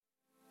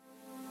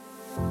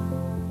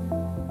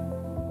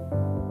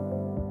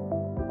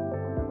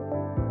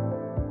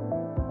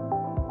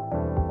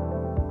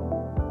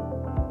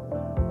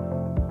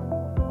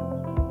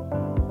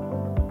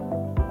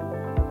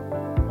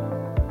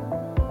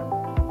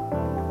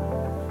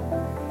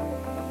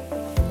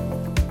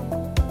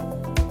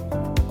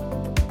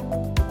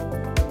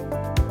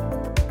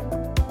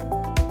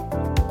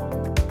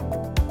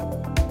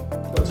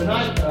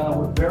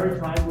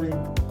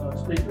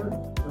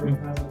very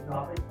timely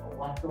topic, a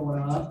lot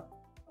going on.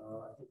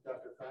 I think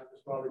Dr.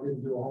 Conkis probably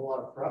didn't do a whole lot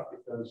of prep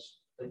because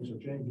things are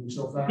changing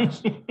so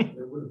fast.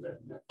 It would have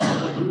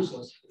been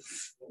useless.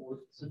 What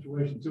was the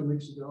situation 2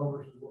 weeks ago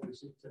versus what we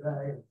see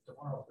today and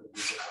tomorrow.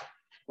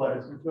 But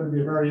it's going to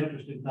be a very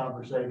interesting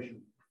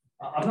conversation.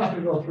 I'm not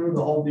going to go through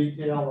the whole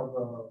detail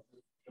of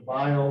the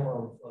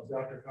bio of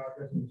Dr.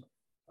 Conkis.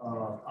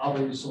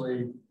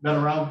 Obviously, been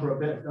around for a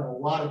bit, done a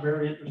lot of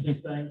very interesting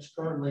things.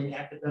 Currently,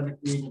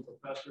 academic dean and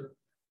professor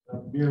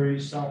of Near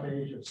East, South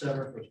Asia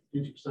Center for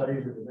Strategic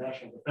Studies at the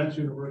National Defense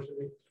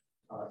University.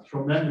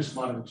 Tremendous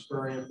amount of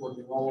experience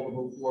working all over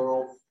the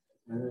world,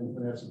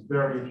 and has some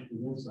very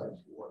interesting insights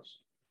for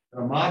us.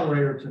 Our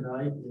moderator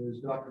tonight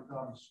is Dr.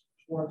 Thomas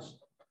Schwartz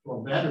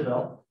from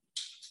Vanderbilt.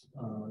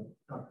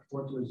 Dr.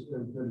 Schwartz has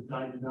been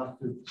kind enough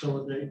to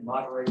facilitate and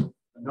moderate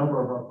a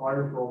number of our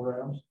prior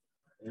programs.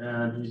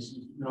 And he's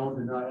known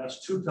to not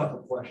ask too tough a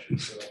question.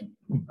 So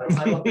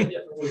I don't think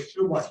it was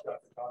too much,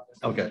 Dr.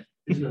 Conkis. Okay.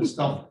 He's going to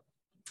stump.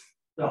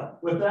 So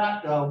with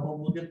that,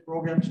 we'll get the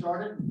program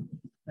started.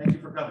 Thank you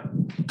for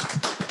coming.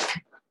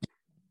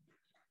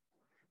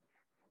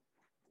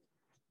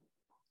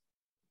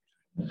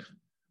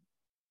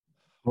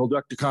 Well,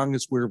 Dr.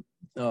 Conkis, we're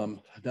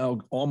now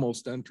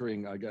almost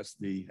entering, I guess,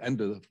 the end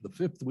of the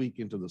 5th week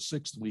into the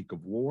 6th week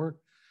of war.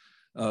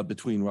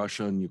 Between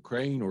Russia and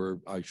Ukraine,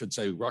 or I should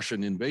say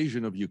Russian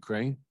invasion of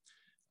Ukraine.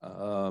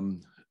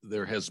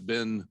 There has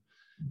been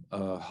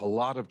a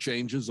lot of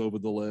changes over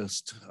the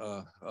last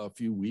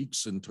few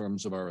weeks in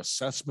terms of our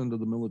assessment of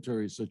the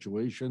military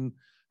situation,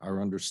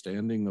 our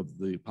understanding of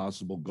the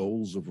possible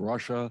goals of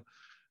Russia,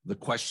 the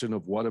question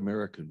of what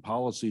American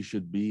policy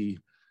should be,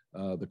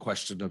 the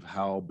question of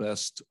how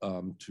best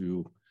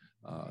to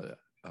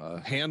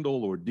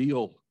handle or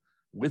deal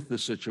with the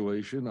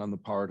situation on the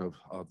part of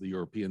the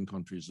European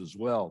countries as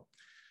well.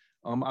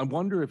 I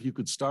wonder if you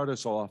could start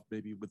us off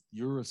maybe with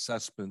your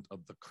assessment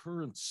of the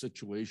current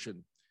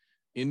situation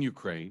in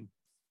Ukraine,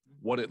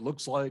 what it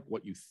looks like,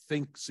 what you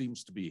think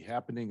seems to be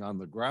happening on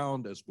the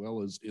ground, as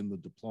well as in the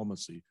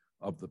diplomacy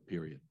of the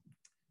period.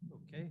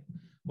 Okay,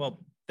 well,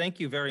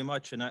 thank you very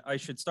much. And I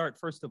should start,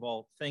 first of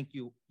all, thank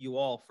you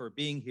all for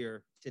being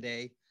here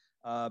today.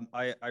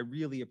 I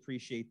really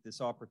appreciate this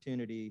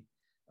opportunity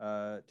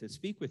to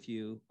speak with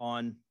you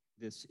on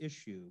this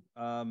issue.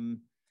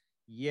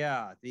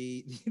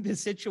 The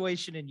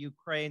situation in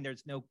Ukraine,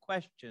 there's no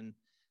question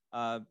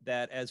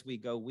that as we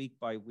go week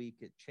by week,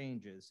 it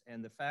changes.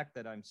 And the fact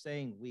that I'm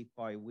saying week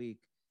by week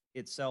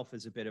itself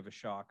is a bit of a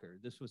shocker.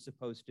 This was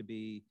supposed to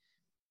be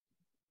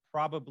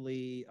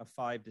probably a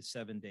 5 to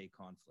 7 day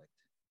conflict.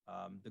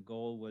 The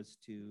goal was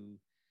to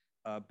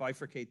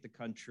bifurcate the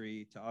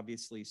country, to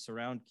obviously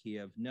surround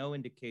Kiev. No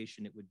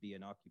indication it would be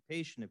an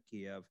occupation of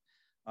Kiev,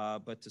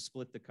 but to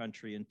split the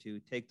country into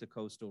take the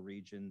coastal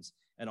regions,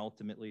 and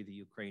ultimately the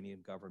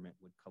Ukrainian government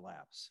would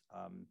collapse.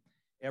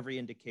 Every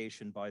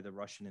indication by the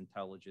Russian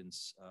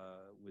intelligence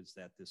was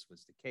that this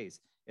was the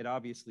case. It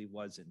obviously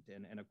wasn't.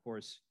 And of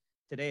course,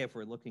 today, if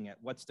we're looking at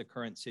what's the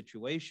current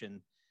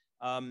situation,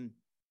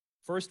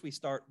 first we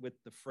start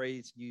with the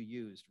phrase you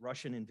used,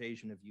 Russian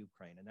invasion of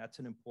Ukraine. And that's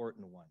an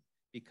important one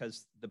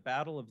because the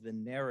battle of the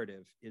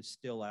narrative is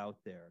still out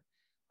there.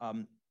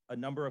 A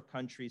number of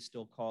countries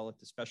still call it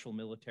the special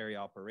military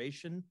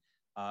operation.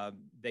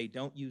 They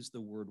don't use the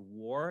word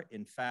war.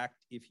 In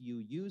fact, if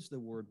you use the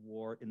word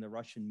war in the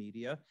Russian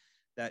media,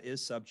 that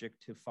is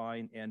subject to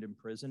fine and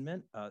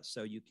imprisonment.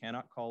 So you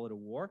cannot call it a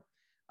war.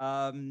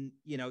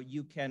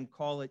 You can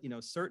call it,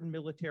 certain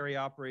military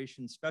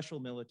operations, special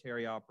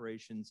military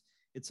operations.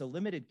 It's a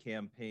limited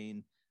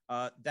campaign.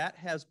 That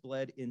has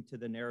bled into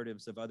the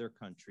narratives of other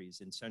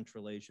countries in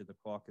Central Asia, the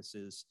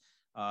Caucasus,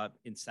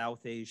 in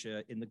South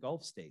Asia, in the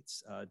Gulf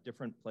states,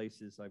 different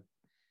places. I've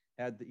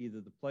had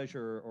either the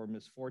pleasure or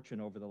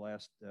misfortune over the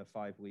last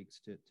 5 weeks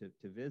to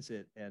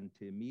visit and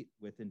to meet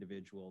with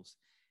individuals.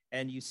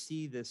 And you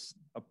see this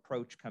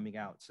approach coming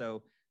out.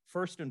 So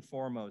first and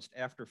foremost,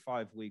 after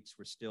 5 weeks,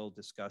 we're still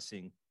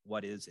discussing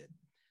what is it.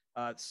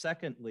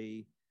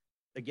 Secondly,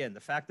 again, the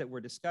fact that we're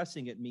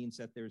discussing it means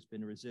that there's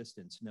been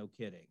resistance, no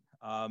kidding.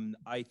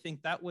 I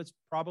think that was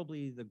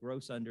probably the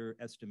gross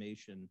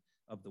underestimation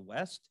of the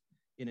West,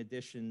 in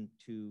addition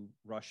to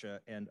Russia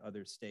and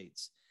other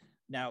states.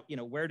 Now,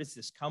 where does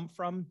this come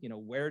from?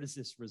 Where does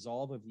this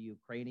resolve of the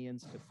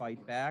Ukrainians to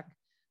fight back?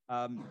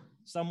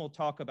 Some will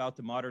talk about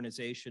the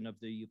modernization of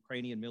the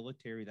Ukrainian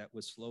military that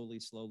was slowly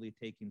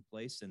taking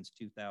place since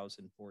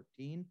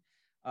 2014.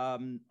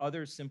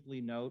 Others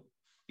simply note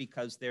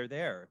because they're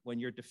there. When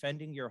you're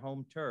defending your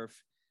home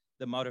turf,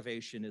 the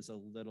motivation is a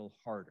little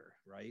harder,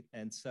 right?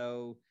 And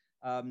so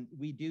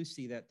we do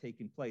see that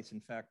taking place.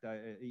 In fact,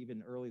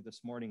 even early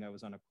this morning, I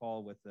was on a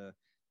call with a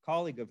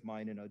colleague of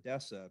mine in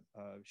Odessa.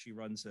 She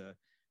runs a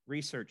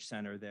research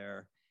center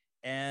there.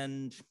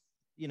 And,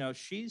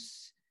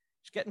 she's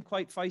getting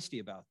quite feisty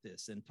about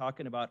this and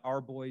talking about our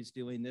boys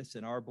doing this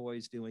and our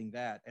boys doing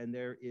that. And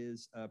there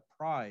is a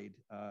pride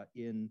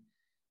in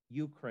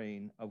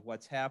Ukraine of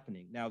what's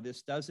happening. Now,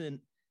 this doesn't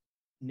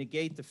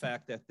negate the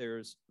fact that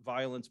there's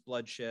violence,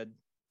 bloodshed,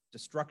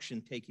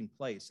 destruction taking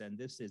place. And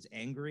this is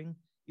angering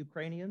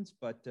Ukrainians,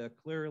 but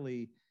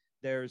clearly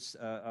there's,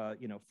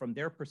 from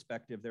their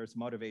perspective, there's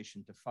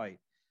motivation to fight.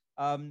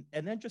 And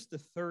then just the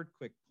third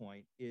quick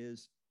point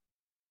is,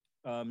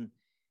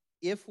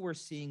 if we're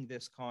seeing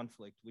this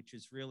conflict, which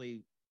is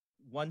really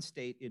one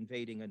state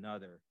invading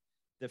another,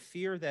 the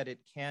fear that it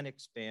can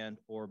expand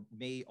or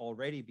may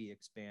already be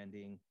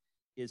expanding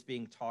is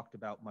being talked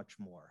about much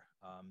more.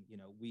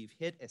 We've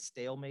hit a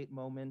stalemate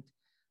moment.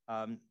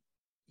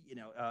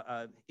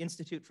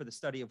 Institute for the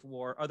Study of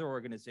War, other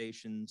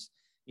organizations,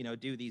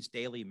 do these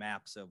daily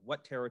maps of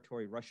what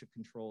territory Russia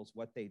controls,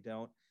 what they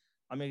don't.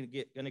 I'm going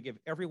to give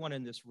everyone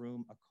in this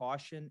room a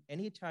caution.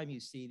 Anytime you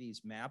see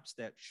these maps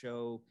that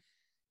show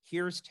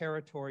here's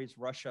territories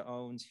Russia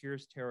owns,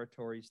 here's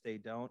territories they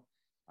don't.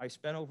 I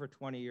spent over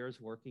 20 years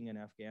working in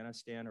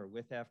Afghanistan or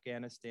with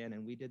Afghanistan,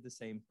 and we did the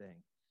same thing.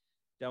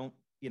 Don't,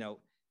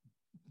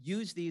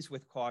 use these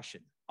with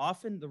caution.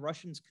 Often the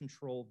Russians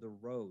control the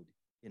road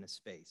in a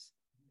space.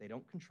 They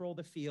don't control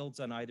the fields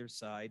on either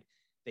side.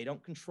 They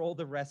don't control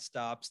the rest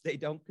stops. They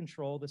don't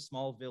control the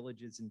small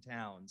villages and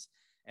towns.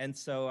 And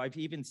so I've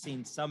even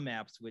seen some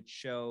maps which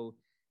show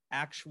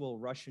actual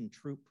Russian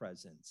troop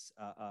presence.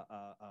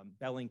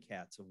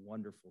 Bellingcat's a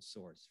wonderful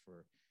source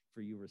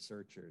for you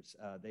researchers.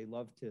 They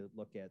love to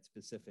look at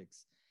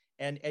specifics.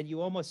 And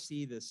you almost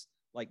see this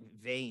like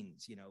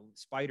veins,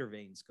 spider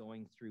veins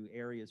going through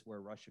areas where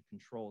Russia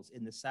controls.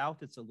 In the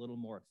South, it's a little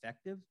more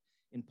effective,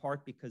 in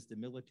part because the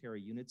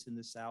military units in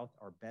the South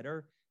are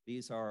better.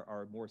 These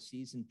are more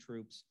seasoned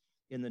troops.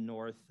 In the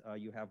North,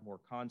 you have more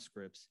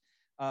conscripts.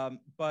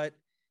 But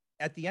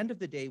at the end of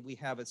the day, we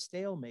have a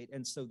stalemate.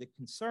 And so the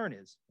concern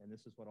is, and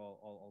this is what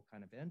I'll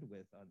kind of end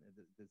with on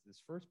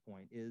this first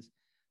point, is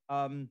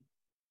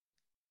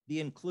the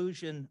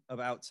inclusion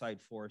of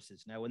outside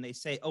forces. Now, when they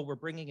say, oh, we're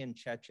bringing in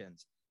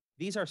Chechens,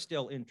 these are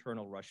still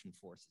internal Russian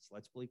forces.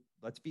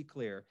 Let's be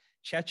clear.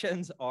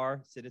 Chechens are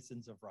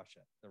citizens of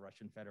Russia, the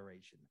Russian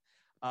Federation.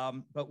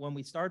 But when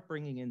we start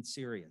bringing in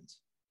Syrians,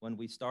 when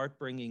we start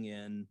bringing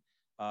in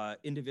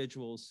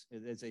individuals,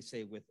 as they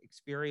say, with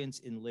experience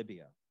in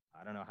Libya,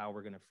 I don't know how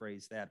we're going to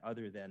phrase that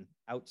other than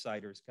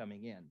outsiders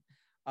coming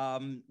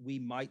in, we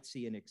might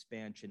see an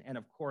expansion. And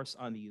of course,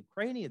 on the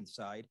Ukrainian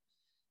side,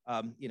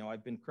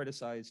 I've been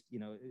criticized,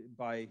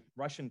 by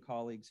Russian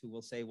colleagues who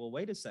will say, well,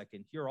 wait a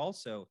second, you're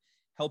also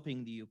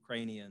helping the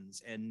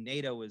Ukrainians, and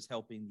NATO is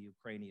helping the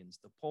Ukrainians,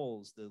 the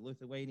Poles, the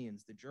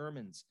Lithuanians, the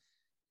Germans,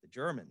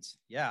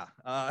 yeah.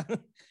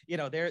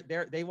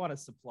 They want to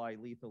supply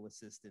lethal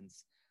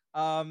assistance.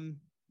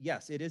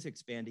 Yes, it is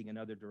expanding in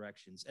other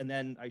directions. And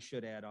then I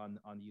should add on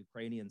the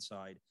Ukrainian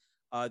side,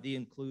 the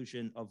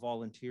inclusion of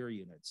volunteer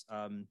units.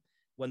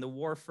 When the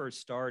war first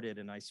started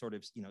and I sort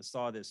of,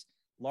 saw this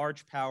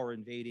large power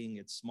invading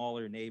its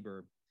smaller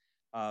neighbor,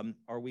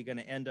 are we going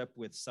to end up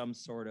with some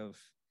sort of,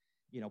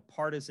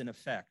 partisan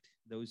effect?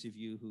 Those of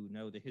you who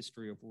know the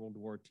history of World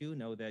War II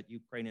know that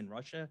Ukraine and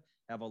Russia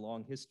have a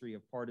long history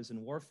of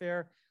partisan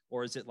warfare.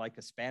 Or is it like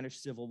a Spanish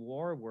Civil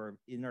War where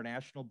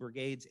international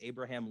brigades,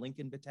 Abraham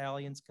Lincoln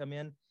battalions come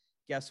in?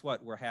 Guess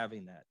what? We're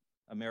having that.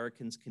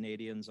 Americans,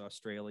 Canadians,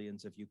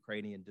 Australians of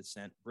Ukrainian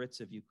descent, Brits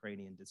of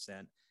Ukrainian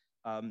descent.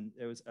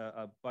 There was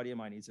a buddy of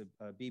mine, he's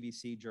a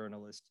BBC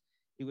journalist.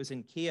 He was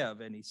in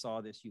Kiev and he saw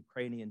this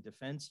Ukrainian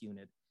defense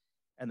unit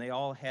and they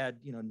all had,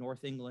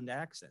 North England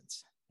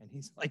accents. And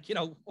he's like,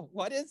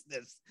 what is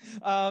this?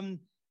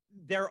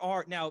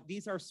 Now,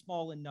 these are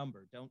small in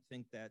number. Don't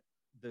think that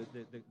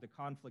the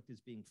conflict is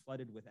being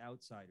flooded with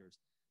outsiders,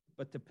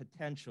 but the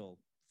potential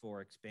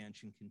for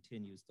expansion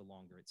continues the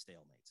longer it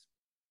stalemates.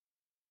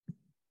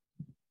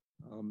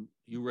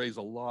 You raise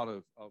a lot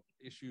of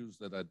issues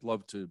that I'd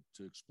love to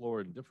explore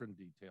in different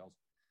details.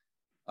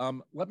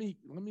 Let me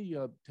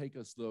take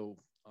us though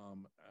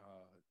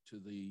to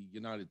the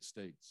United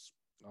States.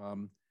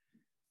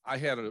 I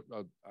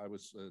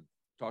was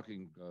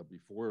talking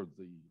before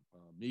the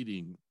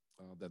meeting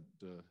that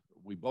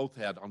we both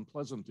had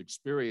unpleasant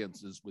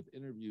experiences with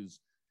interviews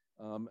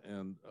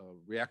and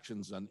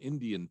reactions on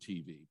Indian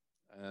TV.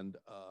 And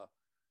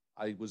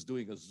I was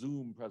doing a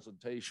Zoom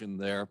presentation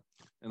there,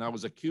 and I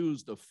was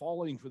accused of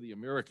falling for the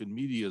American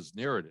media's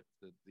narrative,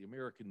 that the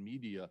American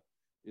media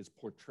is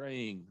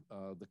portraying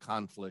the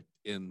conflict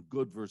in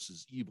good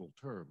versus evil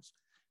terms.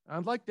 And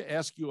I'd like to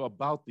ask you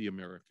about the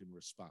American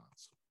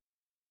response.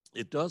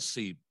 It does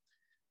seem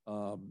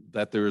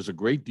that there is a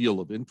great deal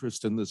of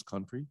interest in this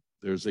country.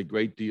 There's a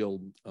great deal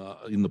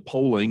in the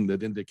polling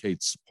that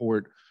indicates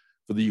support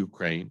for the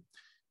Ukraine.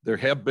 There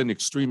have been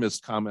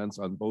extremist comments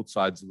on both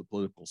sides of the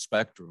political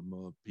spectrum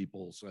of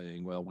people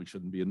saying, well, we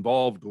shouldn't be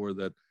involved, or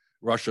that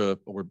Russia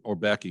or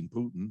backing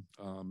Putin.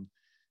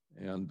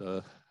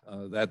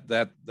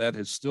 That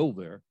is still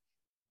there.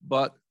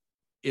 But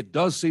it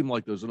does seem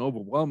like there's an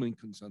overwhelming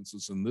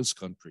consensus in this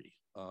country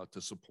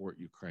to support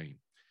Ukraine.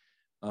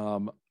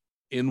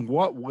 In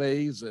what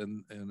ways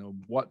and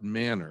in what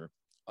manner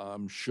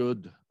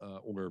should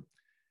or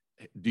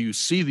do you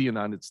see the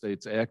United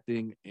States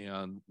acting,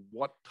 and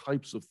what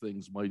types of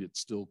things might it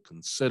still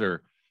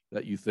consider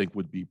that you think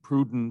would be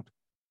prudent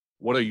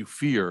what do you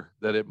fear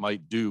that it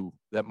might do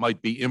that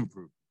might be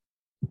improved?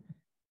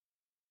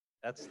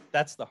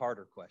 That's the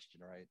harder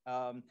question, right?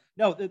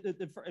 No,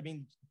 I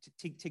mean,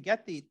 to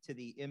get to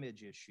the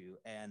image issue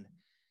and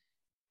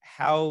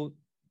how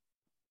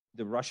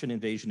the Russian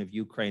invasion of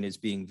Ukraine is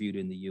being viewed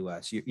in the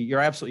U.S., you're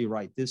absolutely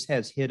right. This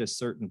has hit a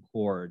certain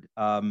chord,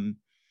 and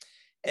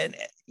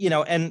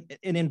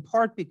in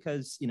part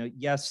because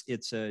yes,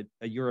 it's a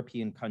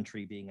European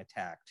country being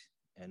attacked,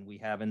 and we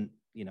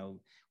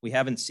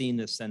haven't seen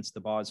this since the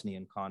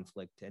Bosnian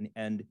conflict,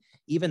 and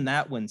even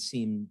that one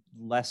seemed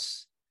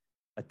less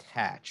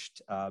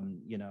attached.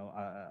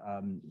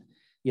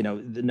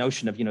 The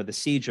notion of the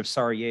siege of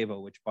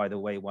Sarajevo, which by the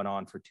way went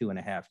on for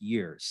 2.5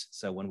 years.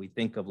 So when we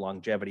think of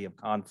longevity of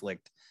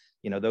conflict,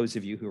 those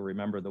of you who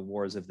remember the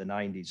wars of the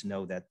 90s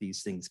know that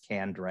these things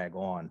can drag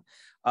on.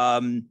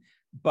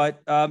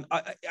 But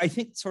I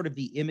think sort of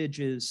the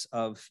images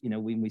of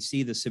when we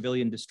see the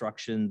civilian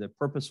destruction, the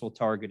purposeful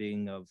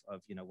targeting of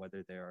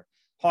whether they're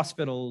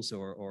hospitals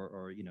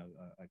or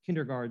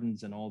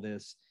kindergartens and all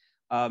this,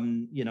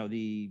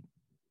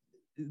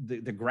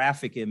 the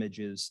graphic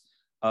images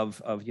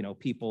of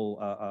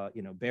people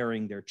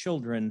burying their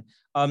children,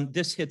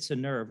 this hits a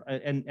nerve.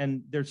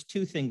 And there's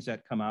two things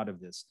that come out of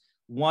this.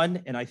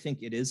 One, and I think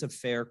it is a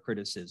fair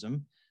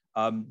criticism,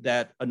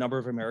 that a number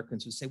of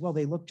Americans would say, well,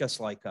 they look just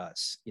like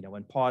us,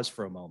 and pause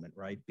for a moment,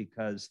 right?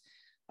 Because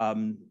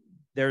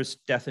there's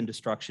death and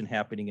destruction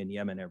happening in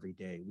Yemen every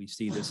day. We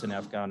see this in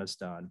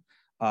Afghanistan,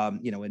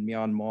 in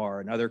Myanmar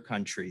and other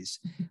countries.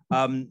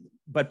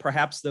 But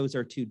perhaps those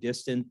are too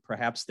distant.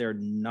 Perhaps they're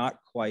not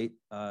quite,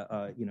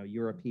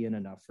 European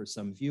enough for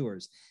some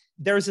viewers.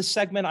 There's a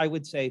segment, I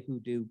would say, who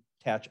do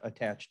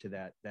attach to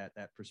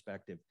that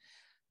perspective.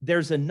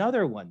 There's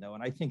another one, though,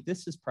 and I think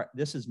this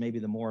is maybe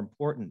the more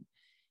important.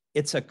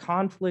 It's a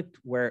conflict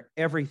where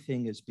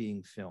everything is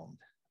being filmed.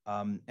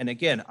 And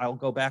again, I'll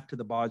go back to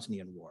the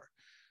Bosnian War.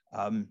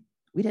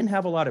 We didn't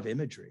have a lot of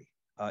imagery.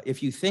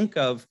 If you think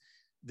of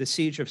the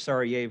siege of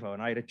Sarajevo,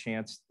 and I had a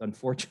chance,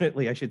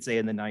 unfortunately, I should say,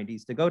 in the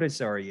 90s, to go to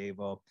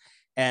Sarajevo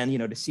and,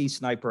 to see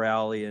Sniper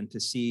Alley and to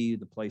see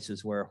the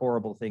places where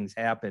horrible things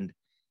happened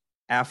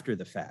after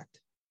the fact.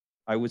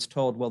 I was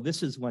told, well,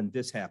 this is when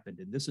this happened,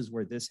 and this is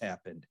where this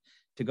happened.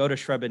 To go to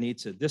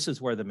Srebrenica, this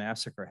is where the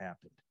massacre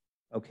happened.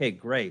 Okay,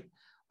 great.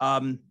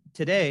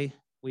 Today,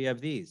 we have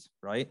these,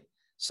 right?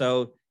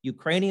 So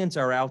Ukrainians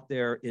are out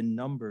there in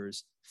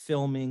numbers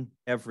filming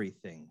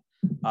everything.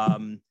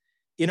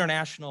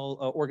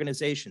 International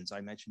organizations,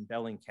 I mentioned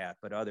Bellingcat,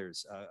 but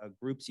others,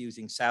 groups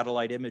using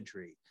satellite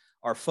imagery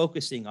are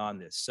focusing on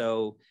this.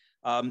 So,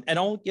 and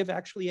I'll give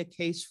actually a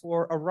case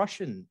for a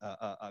Russian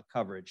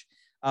coverage.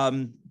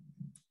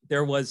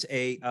 There was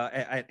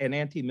an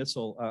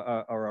anti-missile,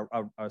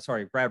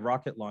 Grad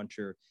rocket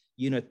launcher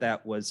unit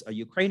that was a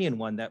Ukrainian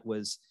one that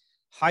was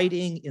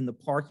hiding in the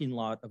parking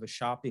lot of a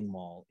shopping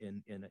mall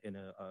in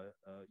a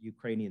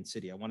Ukrainian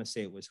city. I want to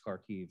say it was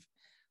Kharkiv.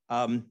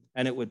 And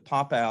it would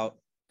pop out,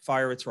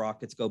 fire its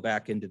rockets, go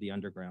back into the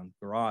underground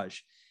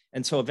garage.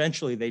 And so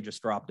eventually they just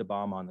dropped a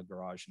bomb on the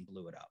garage and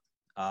blew it up.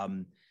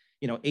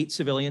 8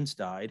 civilians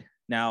died.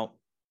 Now,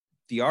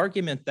 the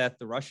argument that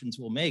the Russians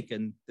will make,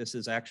 and this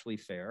is actually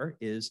fair,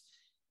 is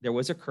there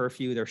was a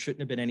curfew. There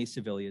shouldn't have been any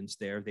civilians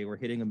there. They were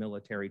hitting a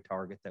military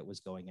target that was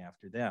going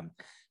after them.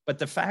 But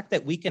the fact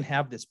that we can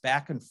have this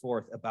back and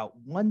forth about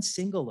one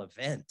single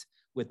event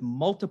with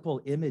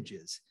multiple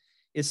images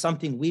is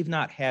something we've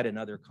not had in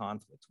other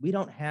conflicts. We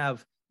don't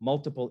have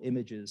multiple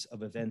images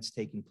of events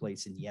taking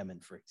place in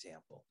Yemen, for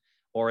example,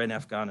 or in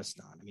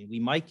Afghanistan. I mean, we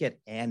might get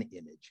an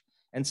image.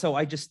 And so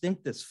I just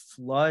think this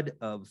flood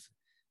of,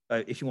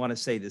 if you want to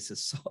say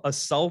this,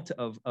 assault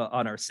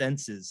on our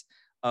senses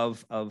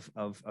of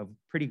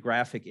pretty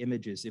graphic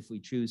images, if we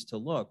choose to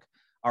look,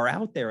 are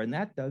out there, and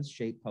that does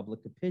shape public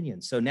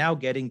opinion. So now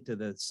getting to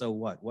the, so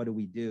what do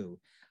we do?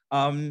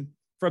 From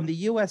the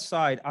US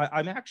side,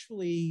 I'm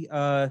actually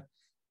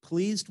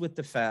pleased with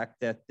the fact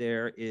that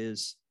there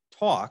is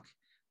talk.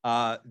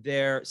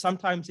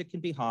 Sometimes it can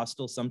be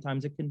hostile,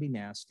 sometimes it can be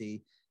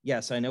nasty.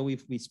 Yes, I know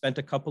we spent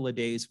a couple of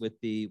days with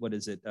the,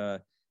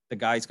 the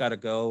guy's got to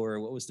go,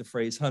 or what was the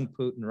phrase, Hun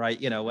Putin, right?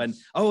 And,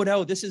 oh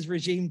no, this is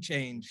regime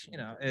change.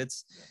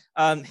 It's,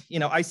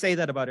 I say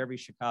that about every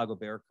Chicago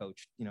Bear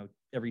coach,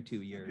 every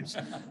 2 years.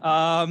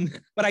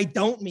 But I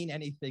don't mean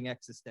anything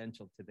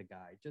existential to the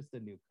guy, just a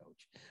new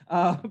coach.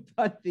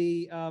 But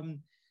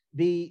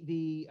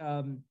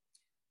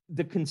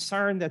the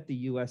concern that the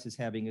US is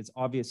having is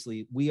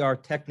obviously we are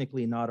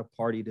technically not a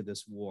party to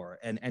this war.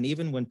 And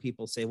even when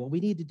people say, well, we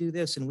need to do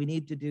this and we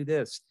need to do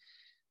this,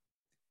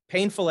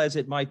 painful as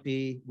it might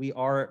be, we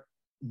are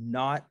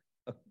not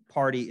a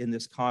party in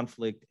this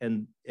conflict,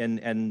 and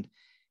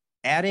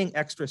adding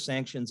extra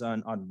sanctions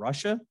on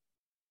Russia,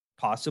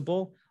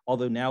 possible,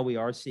 although now we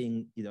are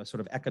seeing sort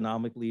of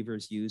economic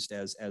levers used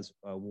as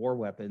war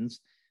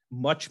weapons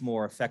much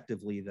more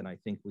effectively than I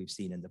think we've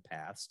seen in the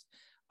past.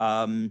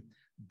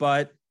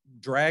 But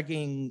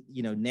dragging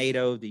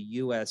NATO, the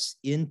US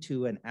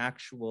into an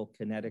actual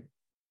kinetic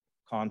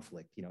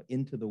conflict,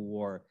 into the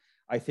war,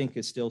 I think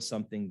is still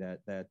something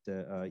that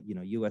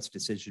U.S.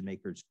 decision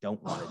makers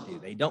don't want to do.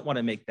 They don't want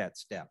to make that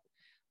step.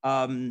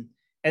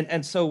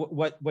 And so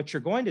what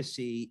you're going to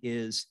see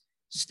is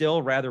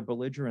still rather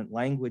belligerent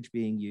language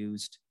being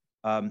used,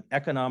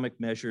 economic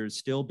measures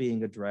still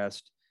being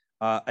addressed,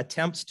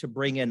 attempts to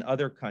bring in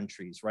other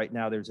countries. Right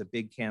now, there's a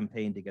big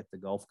campaign to get the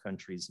Gulf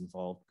countries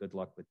involved. Good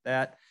luck with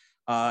that,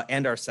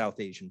 and our South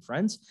Asian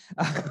friends.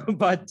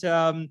 But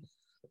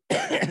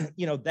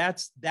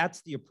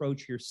that's the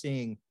approach you're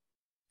seeing.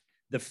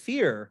 The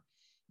fear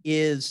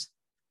is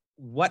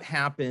what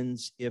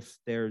happens if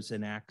there's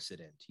an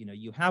accident.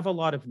 You have a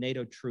lot of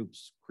NATO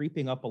troops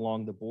creeping up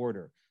along the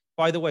border.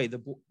 By the way,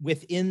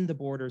 within the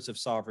borders of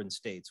sovereign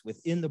states,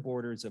 within the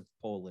borders of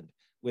Poland,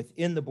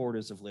 within the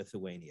borders of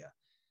Lithuania.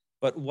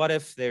 But what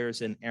if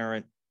there's an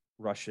errant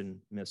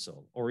Russian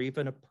missile, or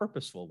even a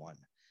purposeful one?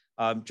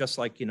 Just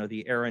like,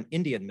 the errant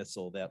Indian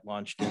missile that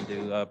launched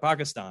into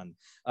Pakistan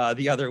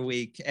the other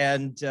week.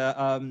 And,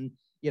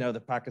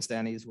 the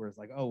Pakistanis were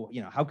like, oh,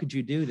 how could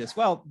you do this?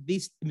 Well,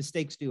 these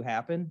mistakes do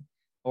happen,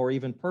 or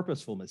even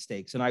purposeful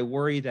mistakes. And I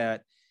worry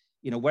that,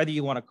 whether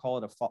you want to call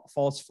it a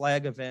false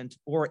flag event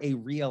or a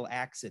real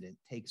accident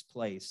takes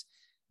place,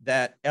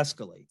 that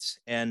escalates.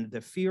 And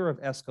the fear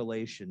of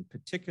escalation,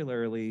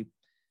 particularly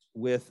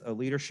with a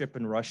leadership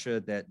in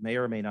Russia that may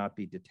or may not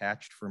be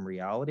detached from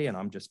reality, and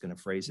I'm just going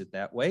to phrase it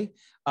that way,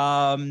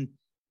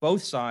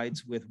 both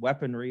sides with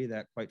weaponry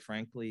that, quite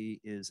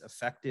frankly, is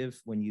effective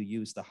when you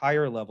use the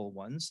higher level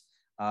ones.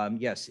 When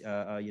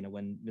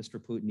Mr.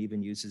 Putin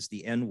even uses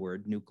the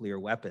N-word, nuclear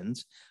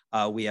weapons,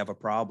 we have a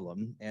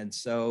problem. And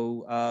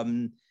so,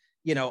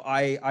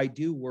 I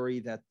do worry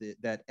that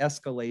that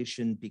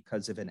escalation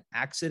because of an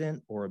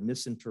accident or a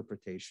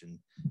misinterpretation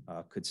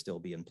could still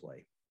be in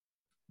play.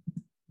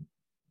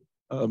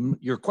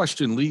 Your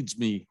question leads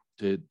me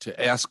to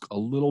ask a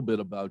little bit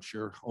about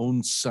your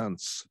own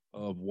sense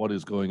of what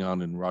is going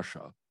on in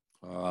Russia.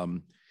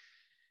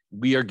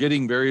 We are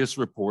getting various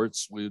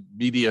reports.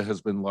 Media has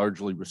been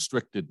largely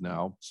restricted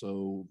now,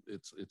 so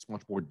it's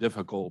much more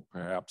difficult,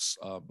 perhaps.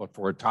 But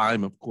for a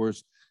time, of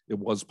course, it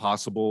was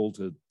possible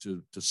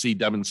to see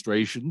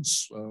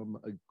demonstrations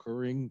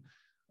occurring,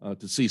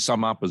 to see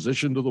some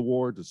opposition to the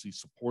war, to see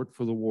support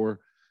for the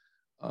war.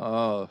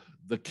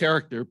 The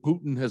character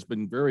Putin has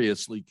been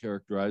variously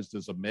characterized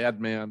as a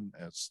madman,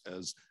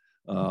 as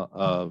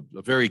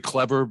very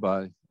clever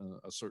by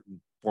a certain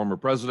former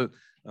president.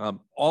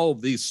 All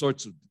of these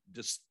sorts of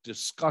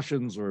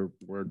discussions or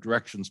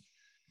directions.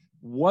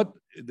 What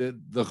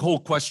the whole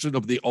question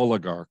of the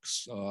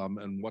oligarchs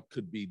and what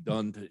could be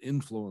done to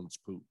influence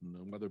Putin,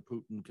 and whether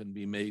Putin can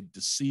be made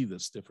to see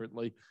this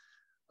differently.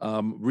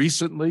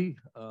 Recently,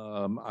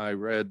 I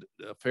read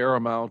a fair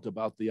amount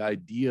about the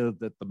idea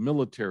that the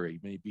military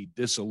may be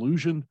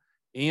disillusioned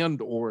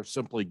and or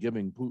simply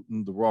giving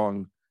Putin the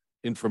wrong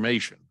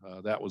information.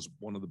 That was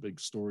one of the big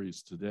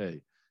stories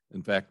today.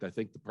 In fact, I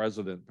think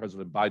President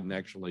Biden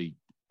actually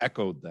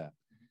echoed that.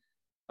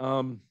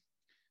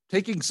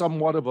 Taking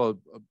somewhat of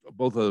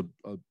both a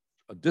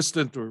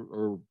distant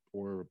or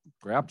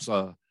perhaps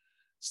so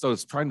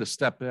it's trying to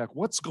step back.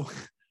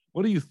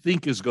 What do you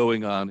think is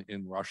going on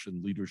in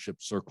Russian leadership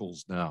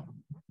circles now?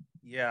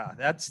 Yeah,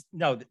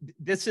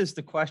 this is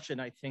the question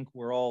I think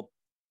we're all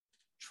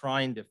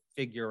trying to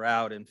figure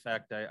out. In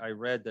fact, I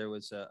read there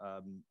was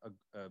a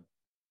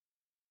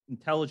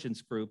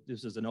intelligence group.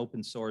 This is an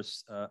open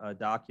source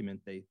document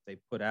they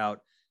put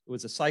out. It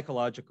was a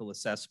psychological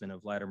assessment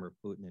of Vladimir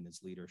Putin and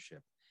his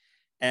leadership.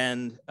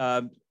 And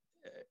I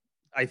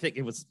think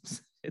it was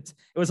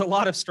a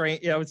lot of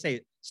strange, I would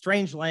say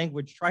strange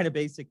language, trying to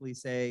basically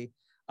say,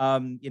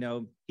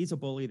 he's a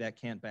bully that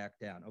can't back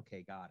down.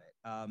 Okay, got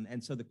it.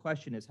 And so the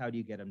question is, how do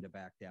you get him to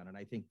back down? And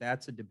I think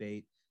that's a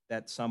debate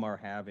that some are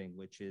having,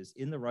 which is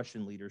in the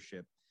Russian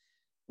leadership,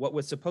 what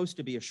was supposed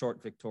to be a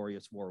short,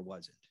 victorious war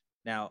wasn't.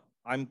 Now,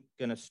 I'm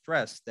going to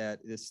stress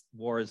that this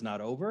war is not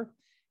over.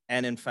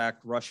 And in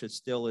fact, Russia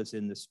still is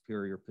in the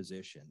superior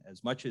position.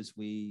 As much as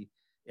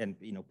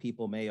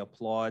people may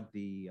applaud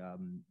the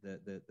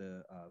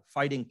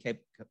fighting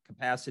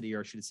capacity, or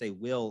I should say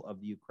will, of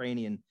the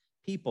Ukrainian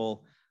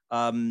people,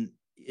 I'm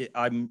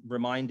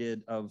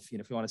reminded of,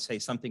 if you want to say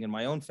something in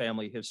my own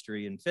family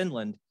history in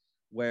Finland,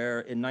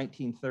 where in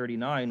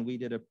 1939,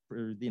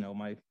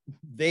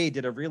 they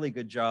did a really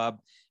good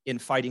job in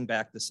fighting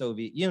back the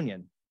Soviet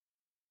Union.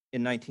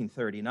 In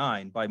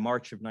 1939, by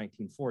March of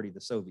 1940, the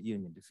Soviet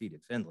Union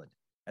defeated Finland.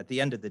 At the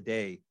end of the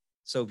day,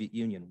 Soviet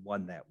Union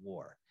won that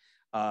war.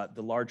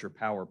 The larger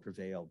power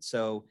prevailed.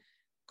 So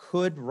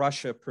could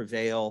Russia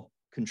prevail,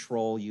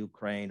 control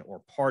Ukraine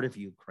or part of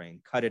Ukraine,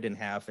 cut it in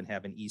half and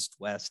have an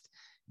east-west?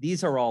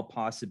 These are all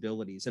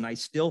possibilities. And I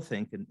still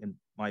think, in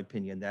my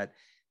opinion, that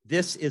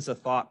this is a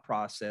thought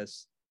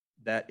process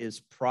that is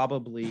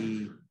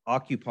probably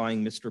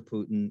occupying Mr.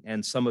 Putin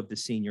and some of the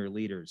senior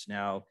leaders.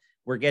 Now,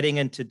 we're getting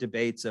into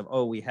debates of,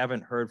 we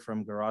haven't heard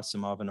from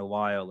Gerasimov in a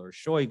while, or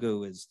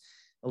Shoigu is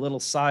a little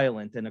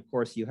silent. And of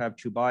course, you have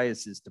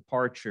Chubaiev's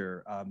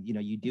departure.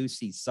 You do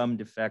see some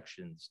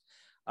defections.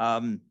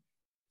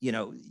 you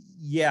know,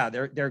 yeah,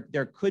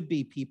 there could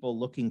be people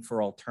looking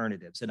for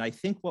alternatives. And I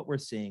think what we're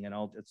seeing, and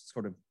I'll just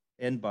sort of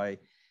end by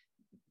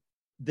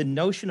the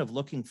notion of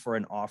looking for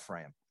an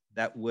off-ramp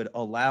that would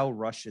allow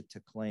Russia to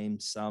claim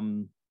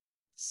some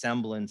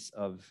semblance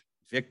of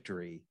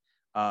victory.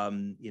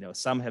 You know,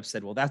 some have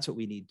said, well, that's what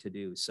we need to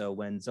do. So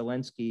when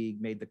Zelensky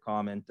made the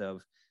comment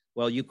of,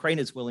 well, Ukraine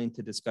is willing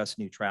to discuss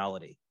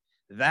neutrality,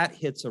 that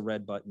hits a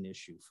red button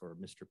issue for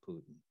Mr.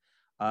 Putin.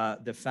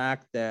 The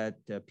fact that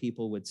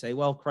people would say,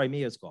 well,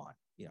 Crimea is gone,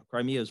 you know,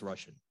 Crimea is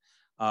Russian.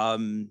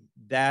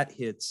 That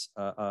hits,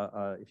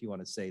 if you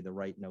want to say, the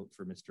right note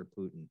for Mr.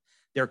 Putin.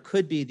 There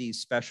could be these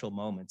special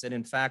moments. And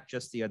in fact,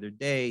 just the other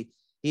day,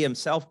 he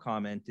himself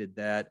commented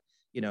that,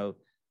 you know,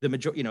 the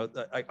major, you know,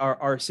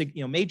 our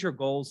you know, major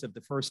goals of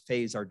the first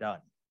phase are done,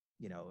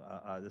 you know,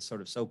 the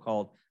sort of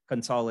so-called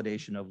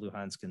consolidation of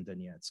Luhansk and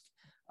Donetsk.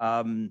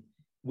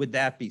 Would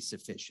that be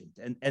sufficient?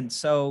 And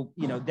so,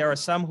 you know, there are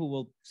some who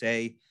will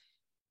say,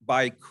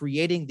 by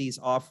creating these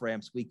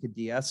off-ramps, we could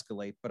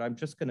de-escalate, but I'm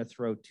just going to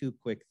throw two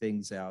quick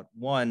things out.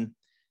 One,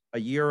 a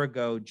year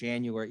ago,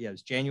 January,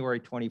 yes, January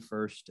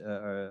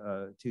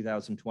 21st,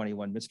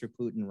 2021, Mr.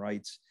 Putin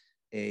writes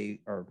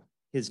or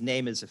his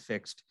name is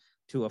affixed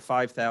to a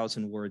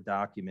 5,000 word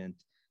document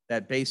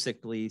that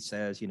basically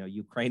says, you know,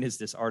 Ukraine is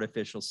this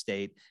artificial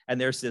state, and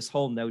there's this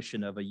whole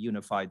notion of a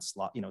unified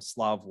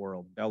Slav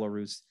world,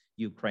 Belarus,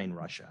 Ukraine,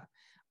 Russia.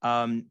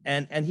 And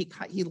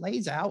he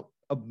lays out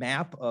a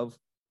map of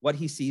what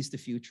he sees the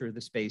future of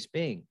the space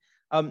being.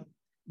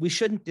 We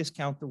shouldn't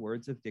discount the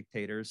words of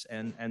dictators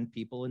and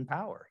people in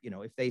power. You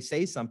know, if they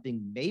say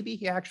something, maybe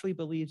he actually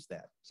believes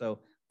that. So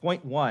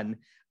point one.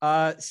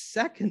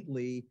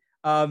 Secondly,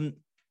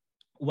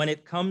 when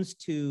it comes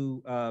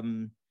to,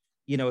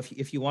 you know,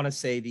 if you want to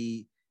say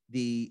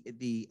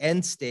the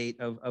end state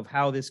of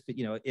how this could,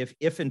 you know,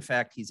 if in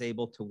fact he's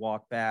able to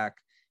walk back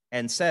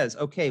and says,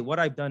 okay, what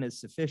I've done is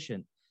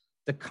sufficient,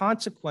 the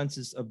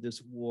consequences of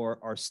this war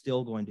are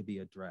still going to be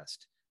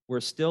addressed. We're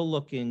still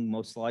looking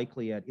most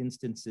likely at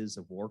instances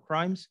of war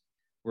crimes.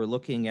 We're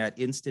looking at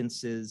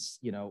instances,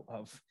 you know,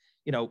 of,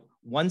 you know,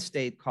 one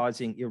state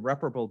causing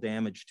irreparable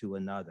damage to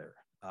another.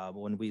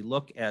 When we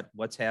look at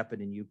what's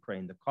happened in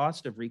Ukraine, the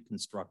cost of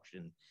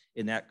reconstruction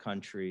in that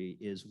country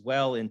is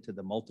well into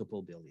the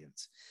multiple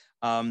billions.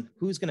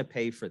 Who's going to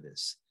pay for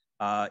this?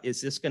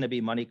 Is this going to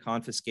be money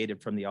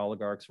confiscated from the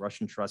oligarchs,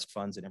 Russian trust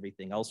funds, and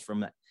everything else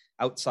from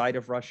outside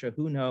of Russia?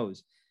 Who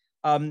knows?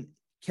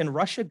 Can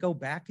Russia go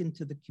back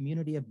into the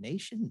community of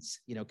nations?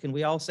 You know, can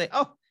we all say,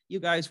 oh,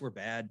 you guys were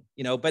bad,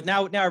 you know, but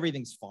now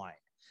everything's fine.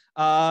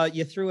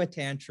 You threw a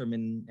tantrum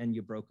and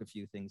you broke a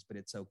few things, but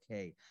it's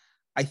okay.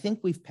 I think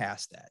we've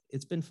passed that.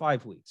 It's been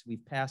 5 weeks.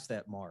 We've passed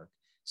that mark.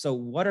 So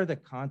what are the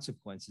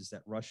consequences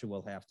that Russia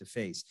will have to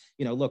face?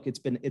 You know, look, it's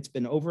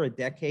been over a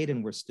decade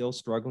and we're still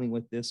struggling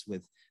with this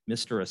with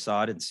Mr.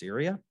 Assad in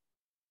Syria.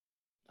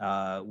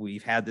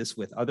 We've had this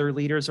with other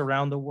leaders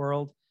around the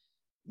world.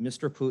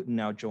 Mr. Putin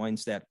now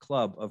joins that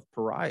club of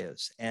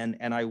pariahs. And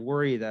I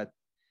worry that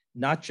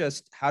not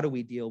just how do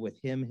we deal with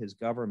him, his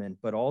government,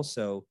 but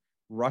also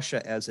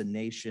Russia as a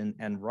nation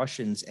and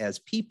Russians as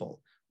people,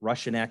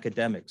 Russian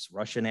academics,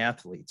 Russian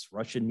athletes,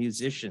 Russian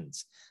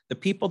musicians, the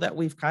people that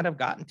we've kind of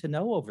gotten to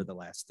know over the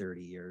last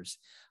 30 years.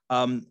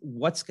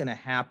 What's going to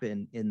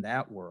happen in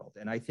that world?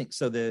 And I think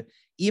so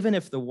even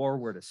if the war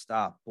were to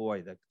stop,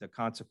 boy, the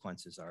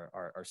consequences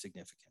are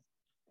significant.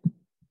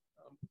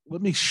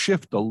 Let me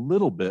shift a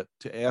little bit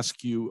to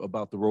ask you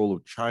about the role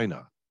of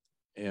China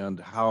and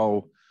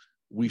how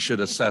we should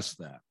assess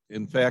that.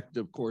 In fact,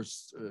 of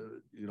course,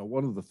 you know,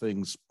 one of the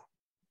things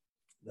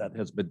that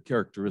has been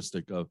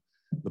characteristic of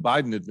the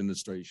Biden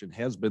administration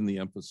has been the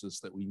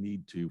emphasis that we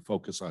need to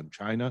focus on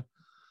China.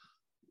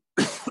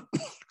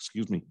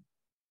 Excuse me.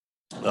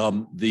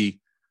 The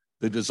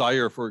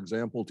desire, for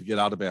example, to get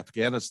out of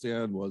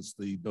Afghanistan was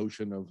the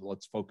notion of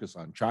let's focus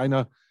on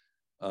China.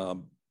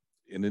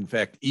 And in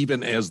fact,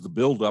 even as the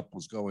buildup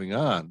was going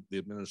on, the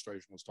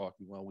administration was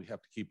talking, well, we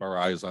have to keep our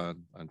eyes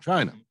on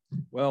China.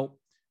 Well,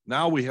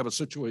 now we have a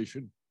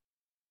situation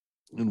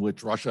in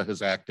which Russia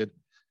has acted,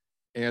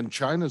 and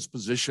China's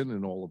position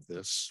in all of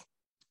this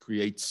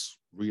creates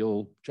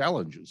real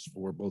challenges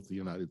for both the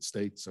United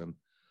States and,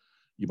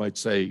 you might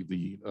say,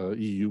 the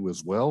EU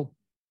as well.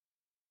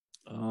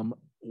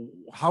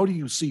 How do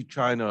you see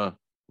China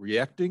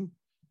reacting?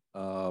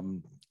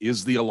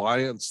 Is the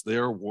alliance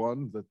there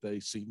one that they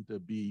seem to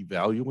be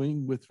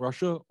valuing with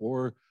Russia,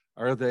 or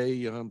are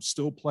they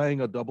still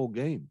playing a double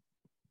game?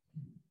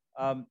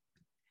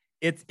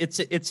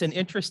 It's an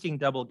interesting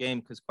double game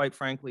because, quite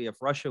frankly,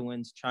 if Russia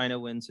wins, China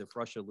wins. If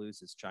Russia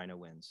loses, China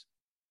wins.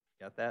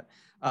 Got that?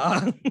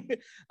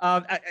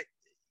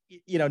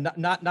 You know,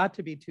 not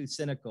to be too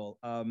cynical,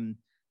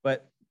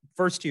 but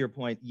first to your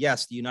point,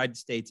 yes, the United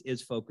States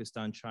is focused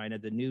on China.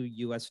 The new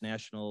U.S.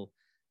 national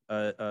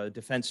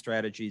defense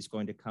strategy is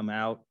going to come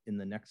out in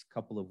the next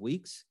couple of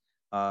weeks.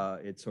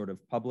 It's sort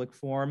of public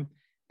form,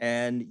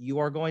 and you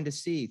are going to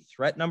see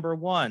threat number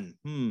one,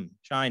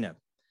 China.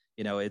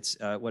 You know, it's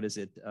what is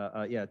it?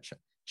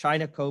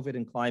 China, COVID,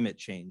 and climate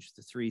change,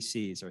 the 3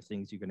 C's are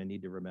things you're going to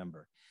need to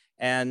remember.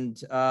 And,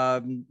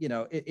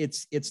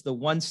 it's the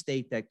one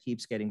state that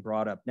keeps getting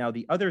brought up. Now,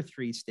 the other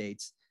 3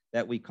 states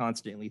that we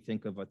constantly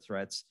think of as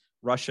threats,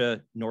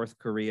 Russia, North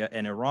Korea,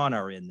 and Iran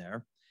are in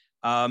there.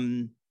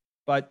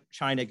 But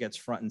China gets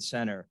front and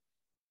center.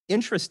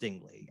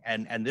 Interestingly,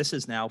 and this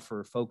is now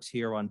for folks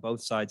here on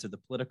both sides of the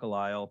political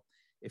aisle,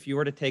 if you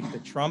were to take the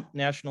Trump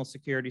national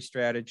security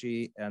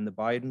strategy and the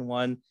Biden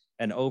one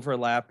and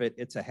overlap it,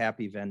 it's a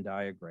happy Venn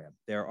diagram.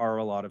 There are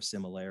a lot of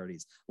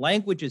similarities.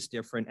 Language is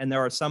different, and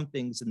there are some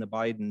things in the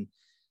Biden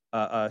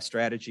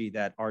strategy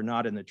that are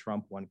not in the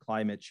Trump one,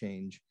 climate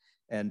change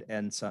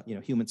and some,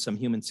 some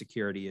human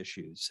security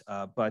issues.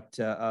 But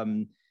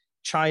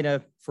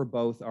China for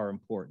both are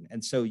important.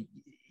 And so,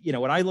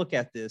 when I look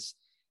at this,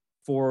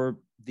 for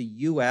the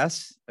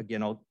US,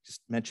 again, I'll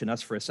just mention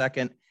us for a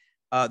second,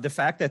 the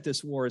fact that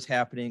this war is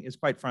happening is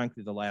quite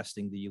frankly the last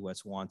thing the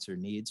US wants or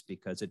needs,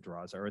 because it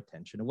draws our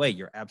attention away.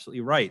 You're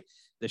absolutely right.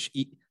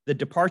 The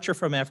departure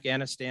from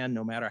Afghanistan,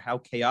 no matter how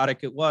chaotic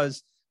it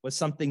was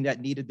something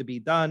that needed to be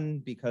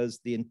done, because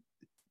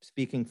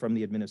speaking from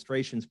the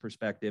administration's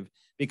perspective,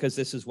 because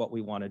this is what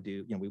we want to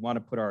do. We want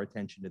to put our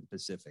attention to the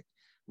Pacific.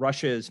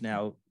 Russia is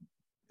now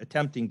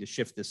attempting to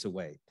shift this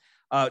away.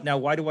 Now,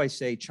 why do I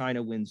say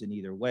China wins in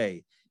either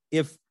way?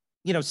 If,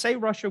 say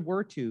Russia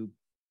were to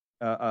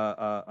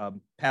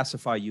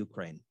pacify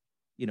Ukraine,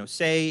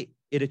 say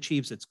it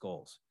achieves its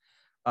goals.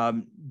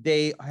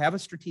 They have a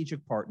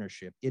strategic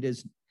partnership. It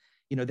is,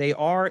 they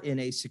are in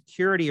a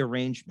security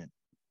arrangement,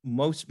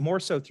 more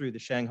so through the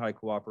Shanghai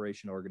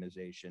Cooperation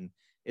Organization.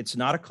 It's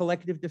not a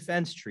collective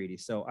defense treaty.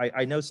 So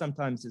I know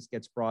sometimes this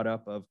gets brought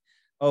up of,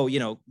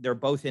 they're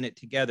both in it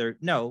together.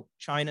 No,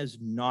 China's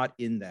not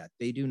in that.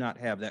 They do not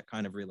have that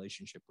kind of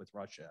relationship with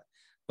Russia,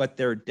 but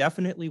they're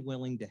definitely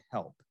willing to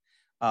help.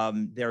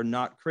 They're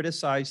not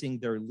criticizing,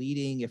 they're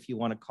leading, if you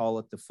want to call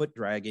it, the foot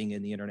dragging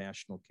in the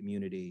international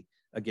community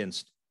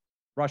against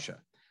Russia.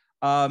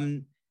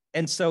 And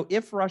so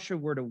if Russia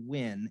were to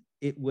win,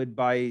 it would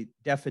by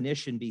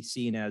definition be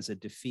seen as a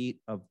defeat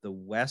of the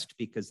West,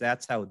 because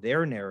that's how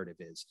their narrative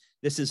is.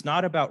 This is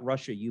not about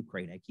Russia,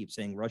 Ukraine. I keep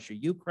saying Russia,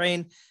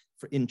 Ukraine.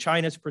 In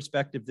China's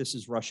perspective, this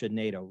is Russia,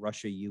 NATO,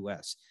 Russia,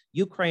 US.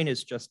 Ukraine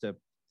is just a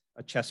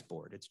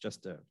chessboard. It's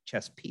just a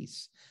chess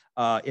piece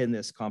in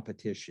this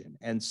competition.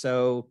 And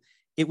so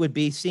it would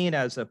be seen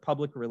as a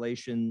public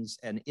relations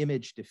and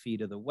image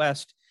defeat of the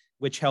West,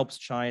 which helps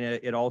China.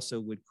 It also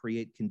would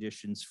create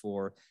conditions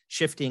for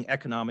shifting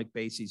economic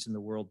bases in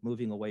the world,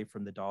 moving away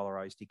from the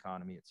dollarized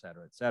economy, et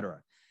cetera, et cetera.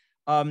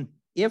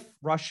 If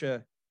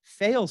Russia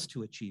fails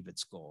to achieve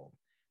its goal,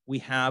 we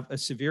have a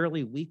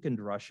severely weakened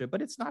Russia,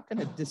 but it's not going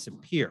to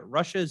disappear.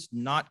 Russia is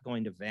not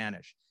going to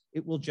vanish.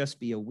 It will just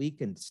be a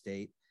weakened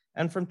state.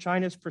 And from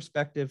China's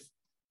perspective,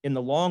 in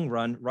the long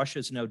run, Russia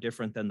is no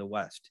different than the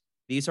West.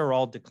 These are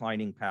all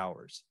declining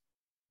powers.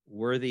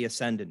 We're the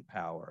ascendant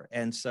power.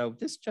 And so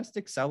this just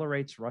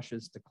accelerates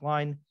Russia's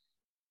decline.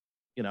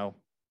 It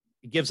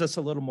gives us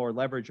a little more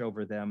leverage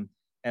over them.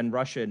 And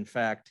Russia, in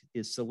fact,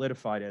 is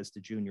solidified as the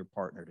junior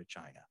partner to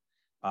China.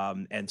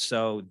 And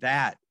so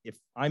that, if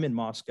I'm in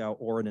Moscow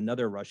or in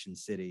another Russian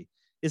city,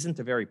 isn't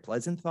a very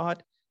pleasant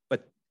thought,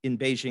 but in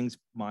Beijing's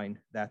mind,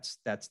 that's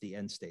the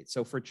end state.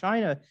 So for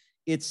China,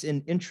 it's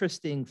an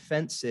interesting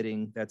fence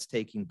sitting that's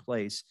taking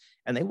place,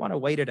 and they want to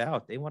wait it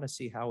out. They want to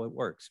see how it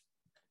works.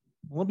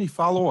 Let me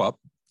follow up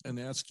and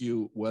ask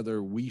you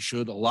whether we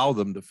should allow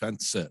them to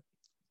fence sit.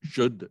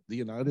 Should the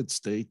United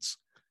States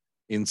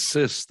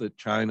insist that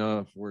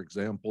China, for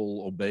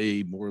example,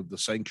 obey more of the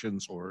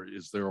sanctions, or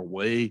is there a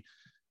way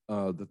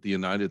that the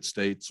United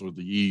States or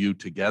the EU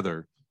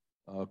together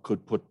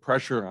could put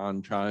pressure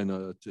on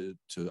China to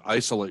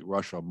isolate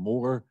Russia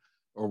more?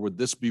 Or would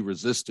this be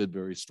resisted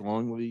very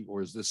strongly?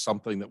 Or is this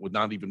something that would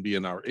not even be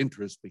in our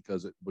interest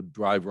because it would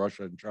drive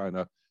Russia and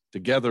China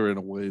together in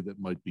a way that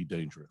might be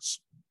dangerous?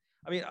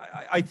 I mean,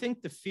 I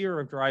think the fear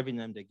of driving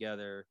them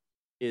together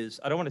is,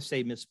 I don't want to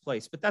say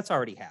misplaced, but that's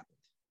already happened.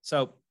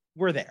 So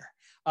we're there.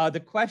 The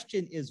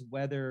question is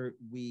whether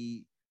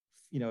we,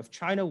 if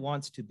China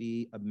wants to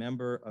be a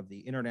member of the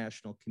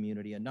international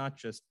community, and not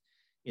just,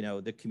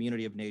 the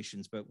community of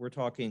nations, but we're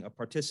talking a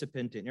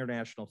participant in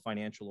international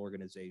financial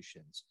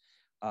organizations,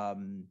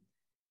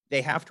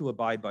 they have to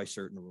abide by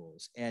certain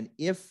rules. And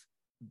if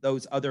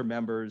those other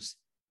members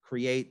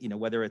create,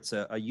 whether it's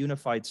a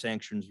unified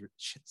sanctions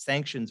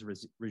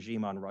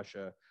regime on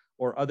Russia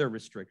or other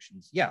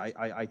restrictions,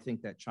 I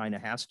think that China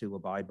has to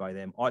abide by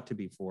them, ought to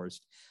be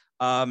forced.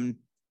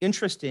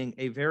 Interesting,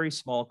 a very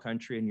small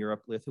country in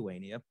Europe,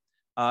 Lithuania,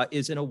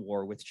 is in a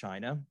war with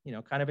China,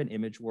 kind of an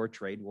image war,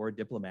 trade war,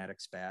 diplomatic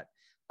spat.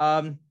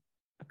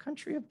 A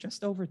country of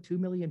just over 2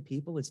 million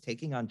people is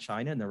taking on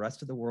China, and the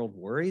rest of the world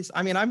worries.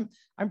 I mean, I'm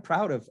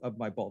proud of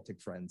my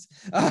Baltic friends,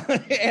 but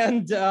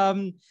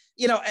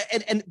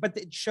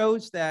it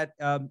shows that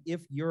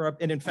if Europe,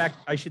 and in fact,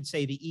 I should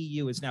say the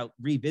EU is now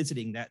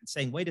revisiting that and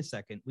saying, wait a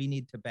second, we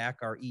need to back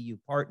our EU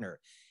partner.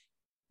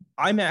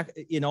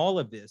 in all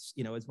of this,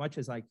 as much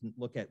as I can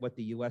look at what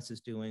the US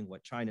is doing,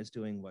 what China's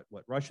doing,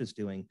 what Russia's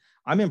doing,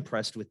 I'm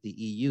impressed with the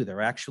EU.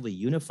 They're actually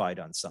unified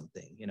on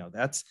something.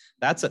 That's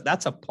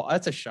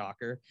a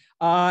shocker.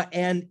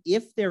 And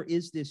if there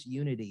is this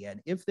unity,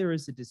 and if there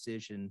is a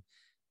decision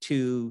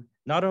to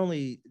not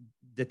only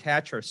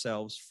detach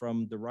ourselves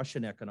from the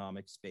Russian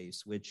economic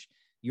space, which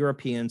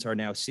Europeans are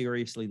now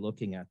seriously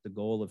looking at, the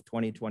goal of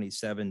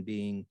 2027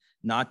 being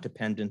not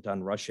dependent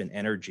on Russian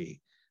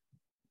energy.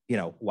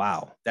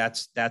 Wow,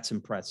 that's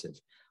impressive.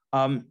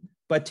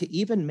 But to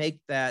even make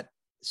that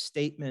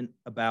statement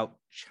about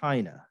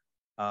China,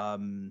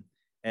 and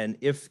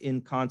if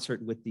in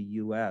concert with the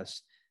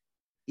US,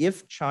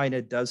 if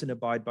China doesn't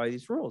abide by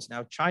these rules,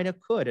 now China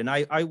could, and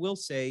I will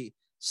say,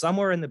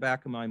 somewhere in the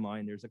back of my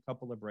mind, there's a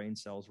couple of brain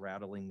cells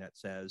rattling that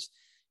says,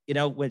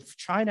 when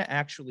China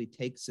actually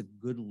takes a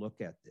good look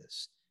at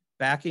this,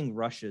 backing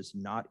Russia is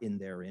not in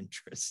their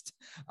interest.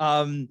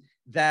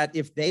 That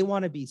if they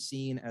want to be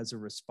seen as a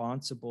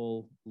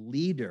responsible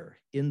leader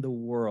in the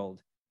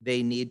world,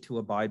 they need to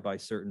abide by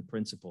certain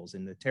principles.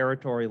 And the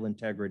territorial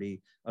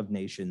integrity of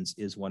nations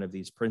is one of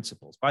these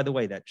principles, by the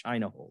way, that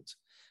China holds.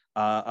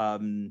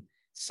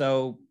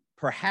 So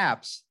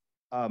perhaps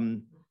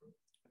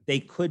they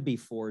could be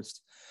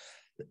forced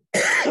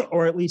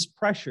or at least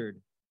pressured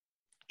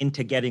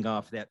into getting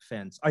off that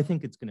fence. I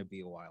think it's going to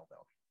be a while,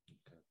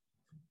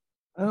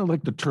 though. I'd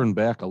like to turn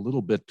back a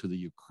little bit to the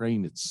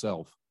Ukraine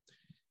itself.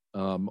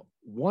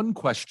 One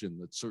question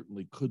that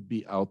certainly could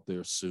be out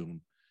there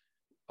soon,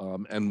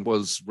 and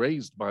was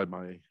raised by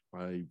my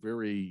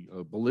very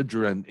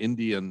belligerent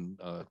Indian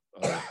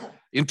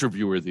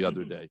interviewer the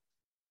other day,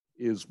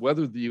 is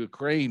whether the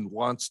Ukraine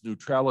wants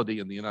neutrality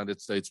and the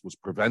United States was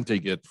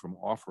preventing it from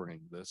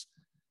offering this.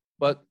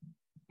 But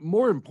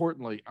more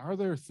importantly, are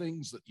there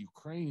things that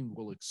Ukraine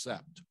will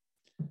accept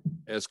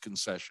as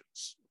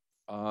concessions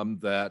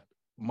that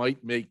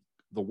might make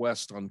the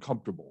West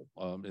uncomfortable?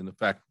 In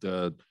effect,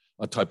 a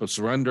type of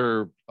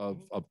surrender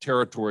of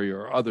territory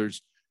or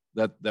others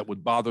that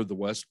would bother the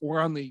West? Or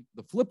on the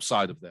flip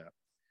side of that,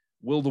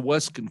 will the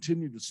West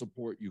continue to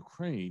support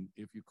Ukraine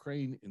if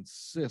Ukraine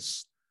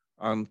insists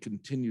on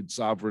continued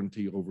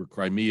sovereignty over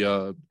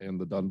Crimea and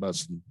the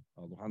Donbass and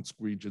Luhansk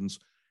regions,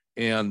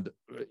 and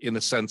in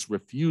a sense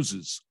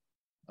refuses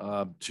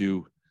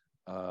to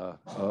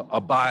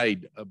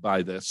abide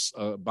by this,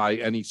 by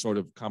any sort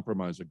of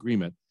compromise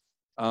agreement?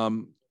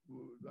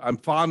 I'm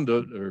fond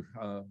of, or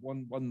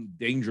one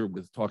danger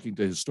with talking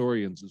to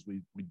historians is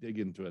we dig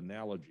into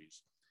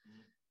analogies.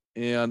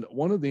 And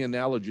one of the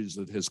analogies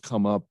that has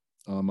come up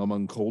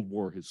among Cold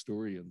War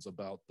historians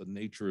about the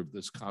nature of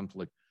this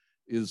conflict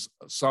is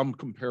some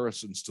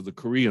comparisons to the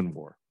Korean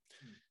War,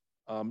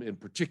 in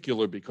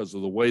particular because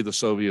of the way the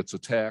Soviets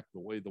attacked, the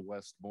way the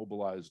West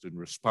mobilized in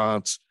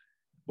response.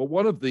 But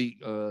one of the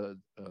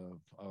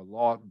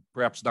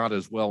perhaps not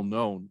as well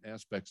known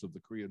aspects of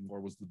the Korean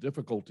War was the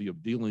difficulty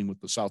of dealing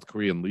with the South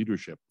Korean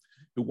leadership,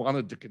 who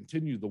wanted to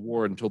continue the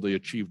war until they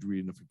achieved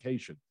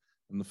reunification.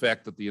 And the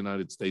fact that the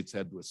United States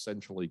had to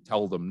essentially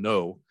tell them,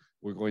 no,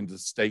 we're going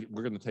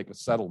to take a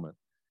settlement.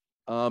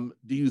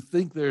 Do you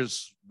think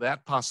there's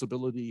that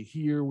possibility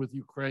here with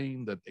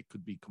Ukraine, that it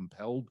could be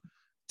compelled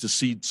to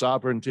cede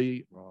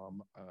sovereignty?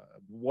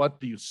 What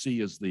do you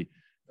see as the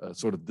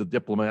sort of the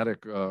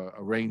diplomatic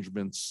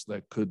arrangements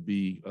that could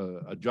be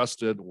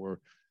adjusted, or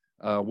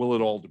will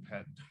it all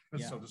depend,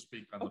 so to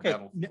speak, on the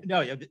battlefield?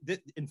 No,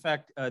 in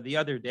fact, the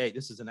other day,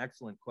 this is an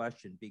excellent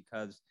question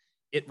because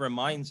it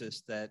reminds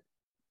us that,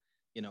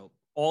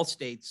 all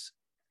states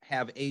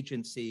have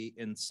agency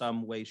in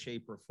some way,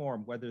 shape, or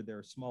form, whether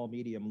they're small,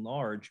 medium,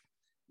 large.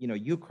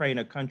 Ukraine,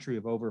 a country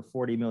of over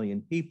 40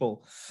 million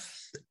people,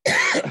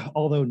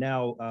 although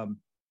now,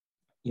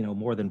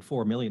 more than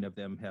 4 million of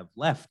them have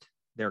left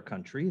their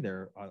country,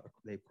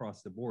 they've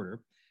crossed the border,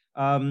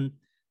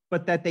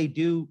 but that they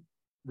do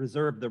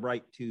reserve the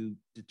right to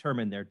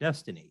determine their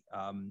destiny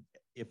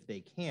if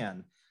they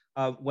can.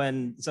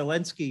 When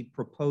Zelensky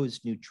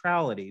proposed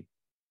neutrality,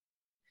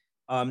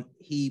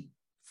 he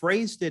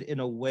phrased it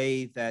in a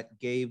way that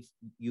gave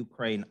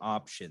Ukraine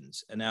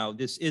options. And now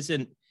this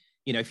isn't,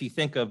 if you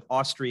think of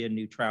Austrian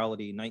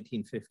neutrality in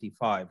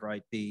 1955,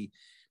 right?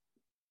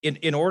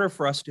 In order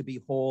for us to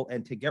be whole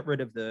and to get rid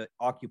of the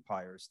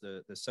occupiers,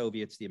 the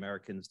Soviets, the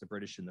Americans, the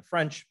British, and the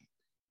French,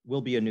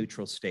 we'll be a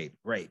neutral state.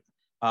 Great.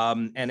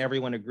 And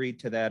everyone agreed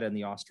to that, and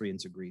the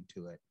Austrians agreed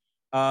to it.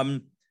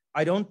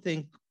 I don't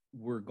think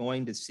we're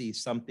going to see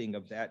something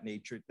of that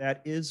nature.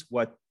 That is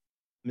what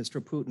Mr.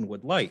 Putin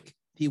would like.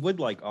 He would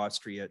like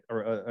Austria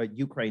or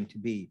Ukraine to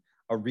be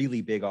a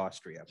really big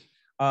Austria.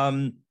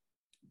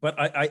 But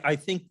I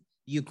think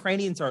the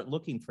Ukrainians aren't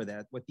looking for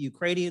that. What the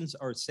Ukrainians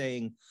are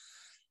saying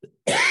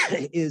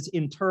is,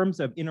 in terms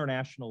of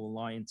international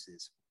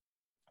alliances,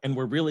 and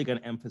we're really going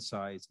to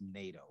emphasize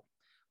NATO,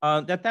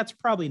 that's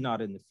probably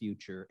not in the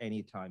future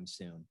anytime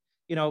soon.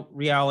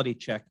 Reality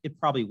check, it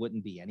probably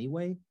wouldn't be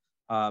anyway.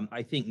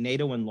 I think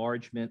NATO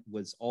enlargement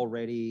was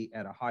already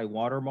at a high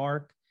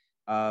watermark.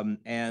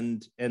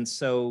 And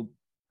so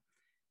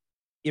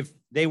if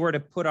they were to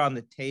put on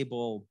the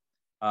table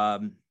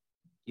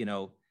You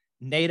know,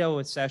 NATO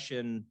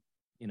accession,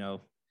 you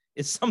know,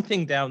 is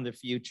something down the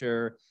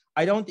future.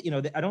 I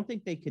don't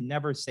think they can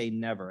never say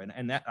never.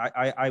 And that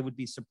I would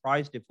be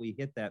surprised if we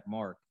hit that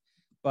mark.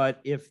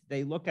 But if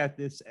they look at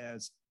this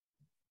as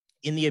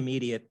in the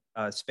immediate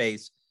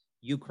space,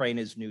 Ukraine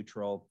is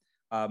neutral,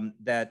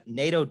 that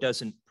NATO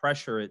doesn't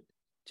pressure it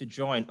to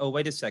join. Oh,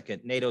 wait a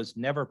second. NATO's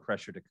never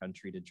pressured a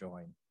country to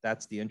join.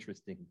 That's the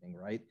interesting thing,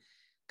 right?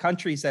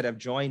 Countries that have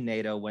joined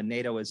NATO when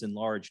NATO is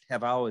enlarged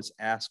have always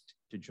asked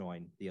to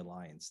join the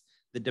alliance.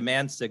 The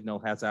demand signal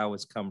has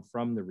always come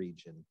from the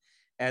region.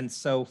 And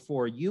so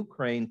for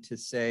Ukraine to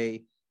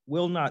say,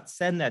 we'll not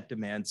send that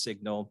demand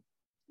signal,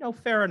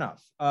 fair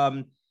enough.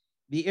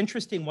 The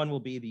interesting one will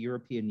be the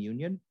European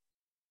Union.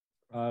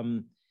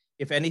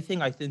 If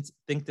anything, I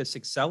think this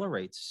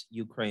accelerates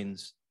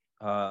Ukraine's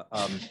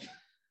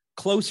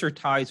closer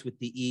ties with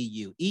the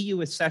EU.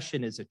 EU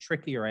accession is a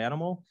trickier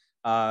animal.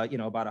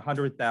 About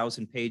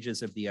 100,000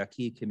 pages of the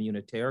acquis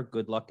communautaire.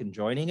 Good luck in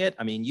joining it.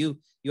 I mean, you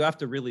have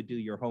to really do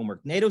your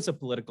homework. NATO's a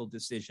political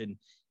decision.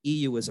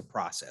 EU is a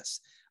process.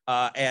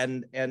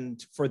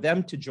 And for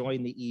them to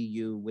join the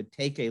EU would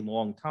take a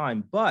long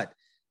time, but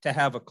to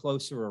have a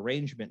closer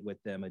arrangement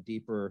with them, a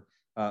deeper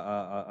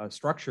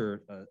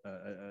structure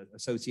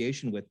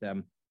association with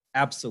them,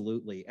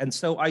 absolutely. And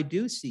so I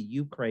do see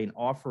Ukraine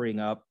offering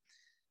up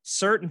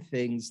certain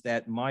things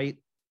that might,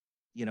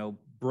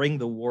 bring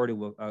the war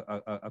to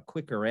a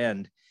quicker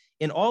end.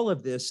 In all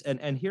of this,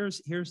 and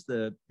here's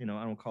the, I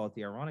don't call it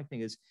the ironic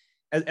thing, is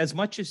as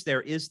much as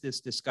there is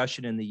this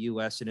discussion in the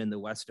U.S. and in the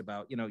West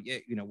about,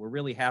 we're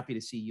really happy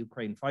to see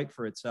Ukraine fight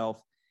for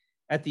itself.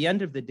 At the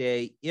end of the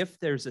day, if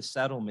there's a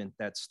settlement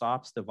that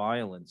stops the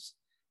violence,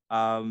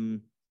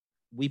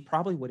 we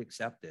probably would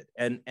accept it.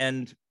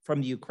 And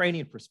from the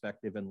Ukrainian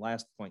perspective, and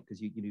last point,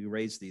 because you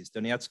raised these,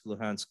 Donetsk,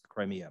 Luhansk,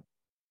 Crimea,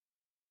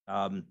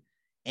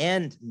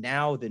 and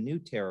now the new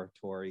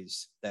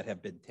territories that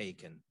have been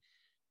taken,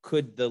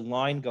 could the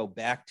line go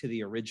back to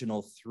the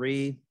original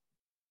three?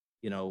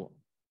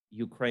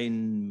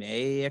 Ukraine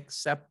may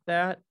accept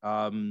that.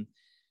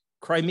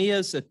 Crimea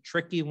is a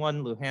tricky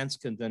one.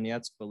 Luhansk and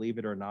Donetsk, believe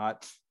it or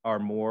not, are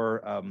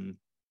more,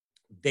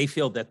 they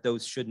feel that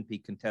those shouldn't be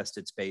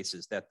contested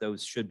spaces, that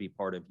those should be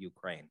part of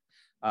Ukraine.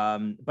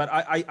 But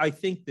I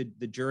think that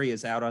the jury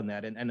is out on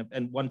that.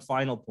 And one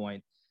final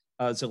point,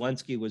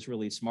 Zelensky was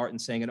really smart in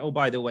saying, and oh,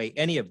 by the way,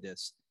 any of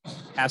this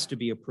has to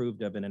be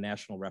approved of in a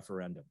national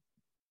referendum.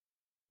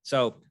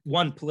 So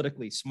one,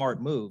 politically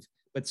smart move,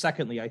 but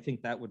secondly, I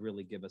think that would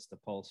really give us the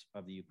pulse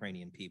of the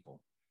Ukrainian people.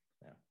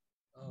 Yeah.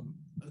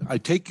 I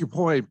take your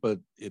point, but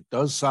it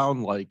does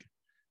sound like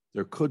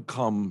there could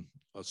come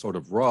a sort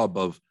of rub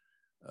of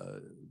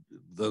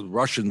the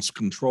Russians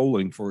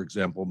controlling, for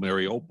example,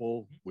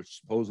 Mariupol, which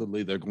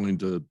supposedly they're going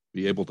to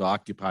be able to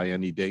occupy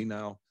any day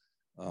now.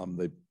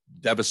 They've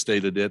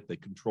devastated it. They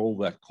control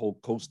that whole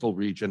coastal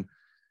region.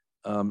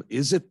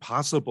 Is it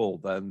possible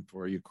then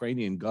for a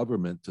Ukrainian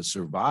government to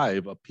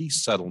survive a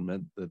peace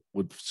settlement that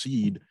would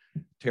cede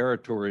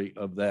territory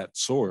of that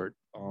sort,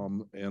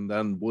 and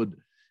then would,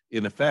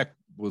 in effect,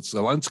 with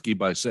Zelensky,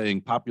 by saying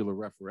popular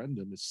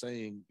referendum, is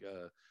saying,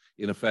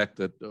 in effect,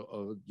 that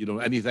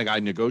anything I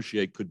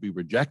negotiate could be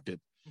rejected.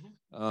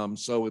 Mm-hmm.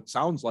 So it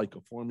sounds like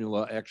a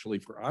formula actually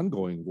for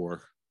ongoing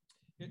war.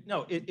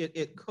 No,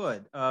 it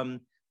could.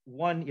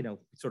 One,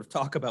 sort of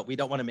talk about, we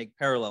don't want to make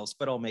parallels,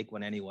 but I'll make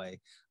one anyway.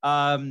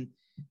 In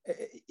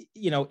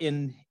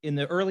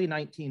the early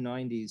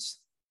 1990s,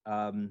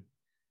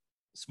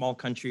 small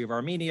country of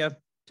Armenia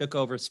took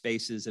over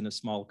spaces in a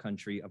small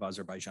country of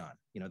Azerbaijan,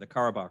 the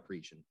Karabakh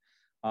region.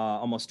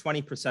 Almost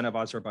 20% of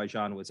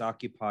Azerbaijan was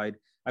occupied.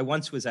 I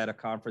once was at a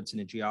conference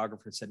and a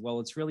geographer said, well,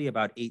 it's really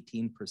about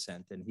 18%.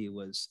 And he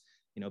was,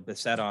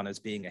 beset on as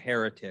being a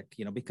heretic,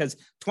 because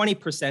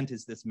 20%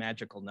 is this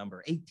magical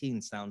number.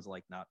 18 sounds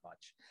like not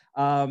much.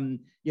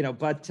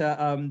 But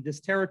this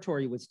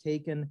territory was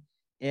taken,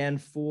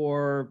 and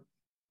for,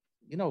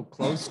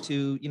 close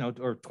to,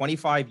 or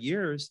 25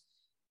 years,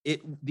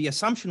 the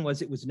assumption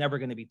was it was never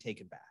going to be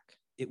taken back.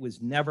 It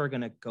was never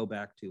going to go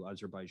back to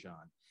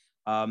Azerbaijan.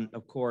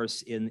 Of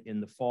course,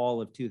 in the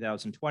fall of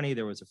 2020,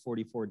 there was a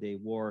 44-day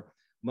war.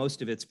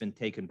 Most of it's been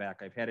taken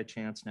back. I've had a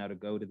chance now to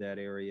go to that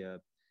area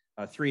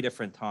 3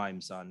 different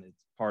times on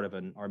it's part of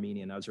an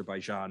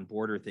Armenian-Azerbaijan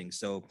border thing.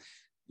 So,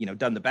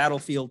 done the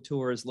battlefield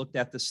tours, looked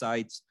at the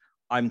sites.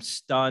 I'm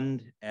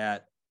stunned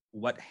at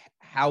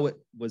how it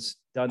was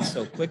done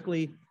so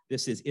quickly.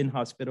 This is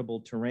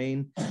inhospitable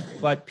terrain,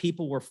 but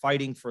people were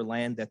fighting for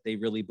land that they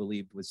really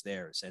believed was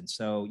theirs. And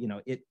so,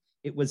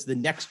 it was the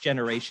next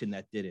generation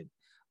that did it.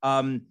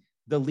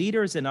 The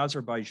leaders in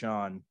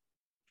Azerbaijan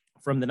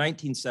from the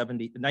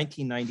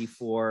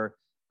 1994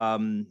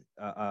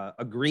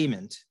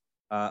 agreement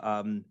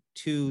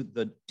to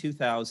the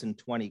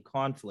 2020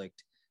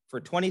 conflict,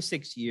 for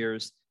 26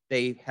 years,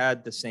 they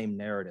had the same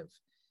narrative.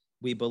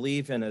 We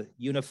believe in a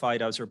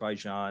unified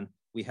Azerbaijan.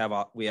 We have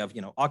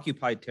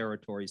occupied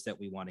territories that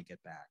we want to get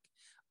back.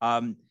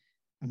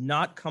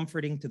 Not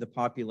comforting to the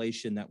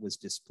population that was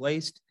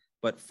displaced,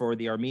 but for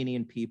the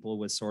Armenian people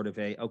was sort of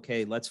a,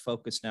 okay, let's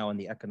focus now on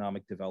the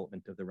economic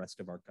development of the rest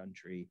of our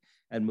country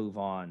and move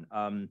on.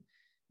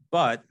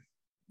 But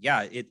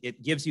yeah,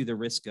 it gives you the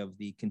risk of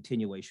the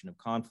continuation of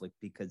conflict,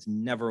 because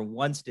never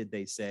once did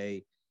they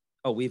say,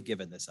 oh, we've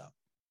given this up.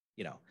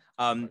 You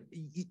know,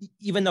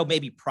 even though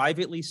maybe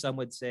privately some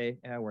would say,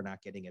 we're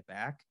not getting it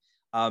back.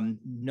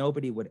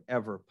 Nobody would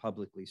ever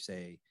publicly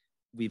say,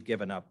 we've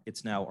given up.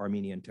 It's now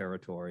Armenian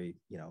territory,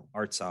 you know,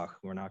 Artsakh.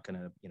 We're not going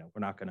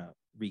to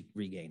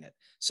regain it.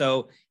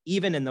 So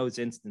even in those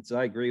instances,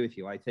 I agree with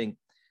you. I think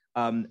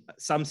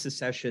some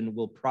secession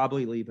will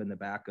probably leave in the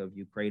back of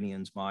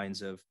Ukrainians'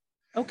 minds of,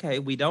 okay,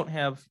 we don't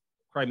have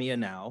Crimea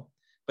now,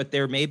 but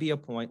there may be a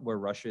point where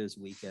Russia is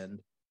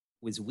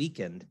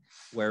weakened,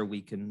 where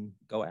we can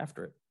go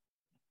after it.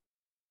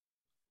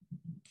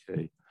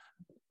 Okay.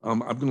 I'm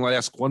going to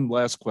ask one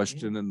last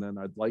question, and then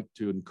I'd like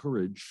to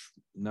encourage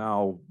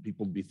now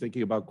people to be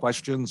thinking about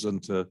questions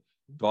and to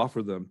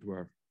offer them to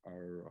our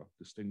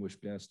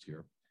distinguished guest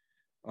here.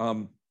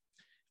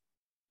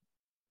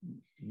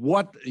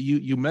 What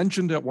you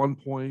mentioned at one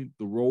point,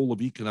 the role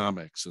of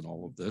economics in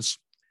all of this.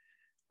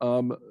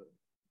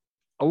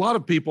 A lot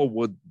of people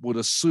would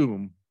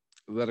assume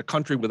that a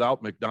country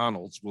without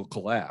McDonald's will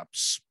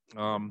collapse,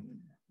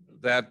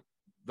 that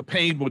the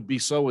pain would be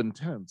so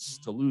intense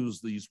to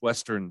lose these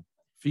Western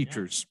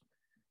features.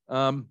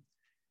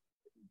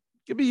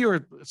 Give me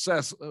your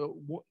assess,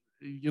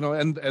 you know,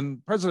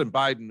 and President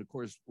Biden, of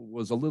course,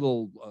 was a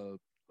little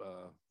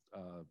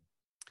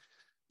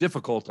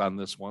difficult on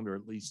this one, or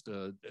at least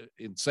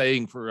in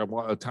saying for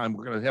a time,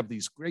 we're going to have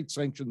these great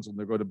sanctions and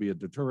they're going to be a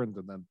deterrent,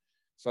 and then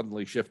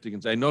suddenly shifting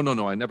and saying,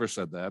 no, I never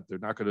said that. They're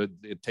not going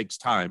to, it takes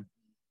time.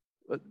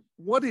 But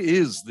what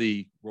is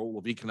the role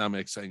of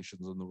economic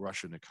sanctions in the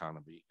Russian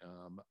economy?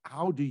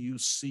 How do you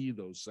see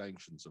those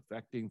sanctions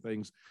affecting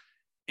things?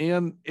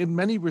 And in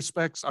many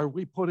respects, are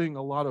we putting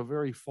a lot of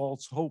very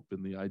false hope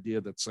in the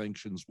idea that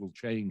sanctions will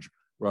change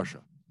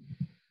Russia?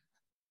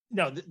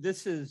 No,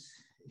 this is,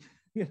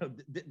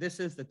 this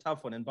is the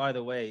tough one. And by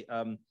the way,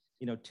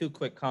 two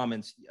quick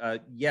comments.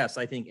 Yes,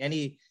 I think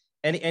any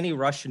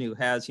Russian who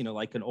has,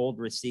 like an old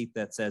receipt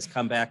that says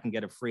come back and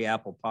get a free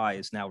apple pie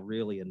is now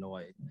really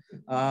annoyed.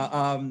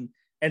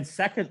 And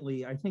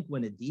secondly, I think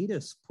when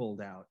Adidas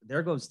pulled out,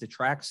 there goes the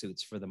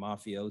tracksuits for the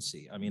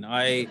mafiosi. I mean,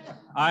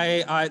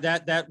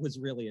 that was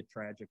really a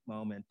tragic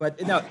moment.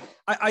 But no,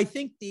 I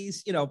think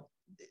these,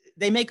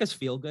 they make us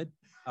feel good.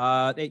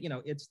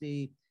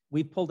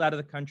 We pulled out of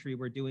the country,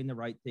 we're doing the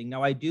right thing.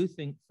 Now, I do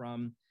think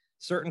from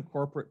certain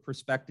corporate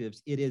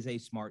perspectives, it is a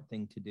smart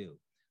thing to do.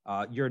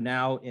 You're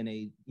now in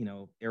a,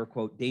 air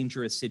quote,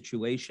 dangerous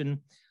situation.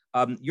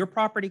 Your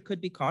property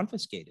could be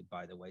confiscated,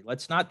 by the way.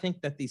 Let's not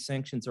think that these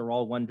sanctions are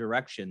all one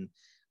direction.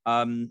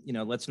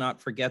 Let's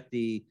not forget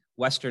the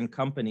Western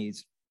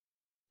companies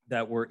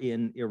that were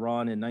in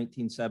Iran in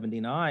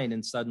 1979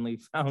 and suddenly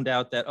found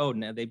out that, oh,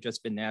 now they've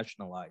just been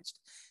nationalized.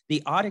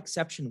 The odd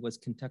exception was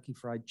Kentucky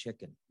Fried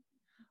Chicken.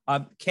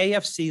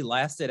 KFC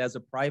lasted as a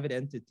private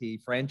entity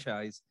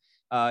franchise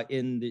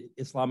in the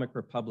Islamic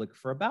Republic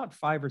for about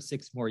 5 or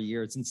 6 more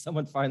years. And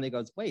someone finally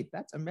goes, wait,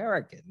 that's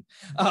American,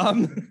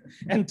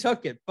 and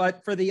took it.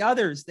 But for the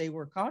others, they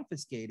were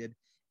confiscated.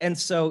 And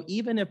so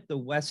even if the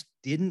West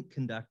didn't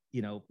conduct,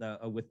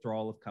 a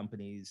withdrawal of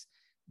companies,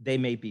 they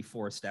may be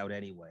forced out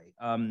anyway.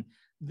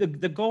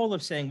 The goal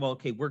of saying, well,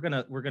 okay, we're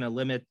gonna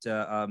limit,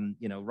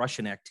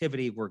 Russian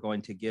activity. We're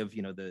going to give,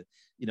 the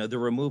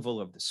removal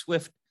of the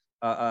SWIFT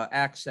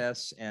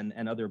access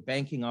and other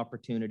banking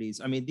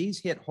opportunities. I mean, these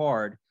hit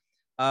hard.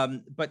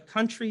 But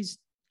countries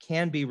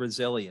can be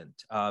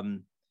resilient.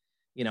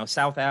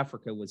 South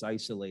Africa was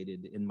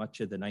isolated in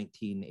much of the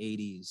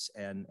 1980s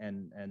and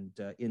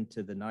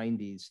into the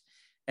 90s.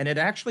 And it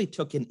actually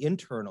took an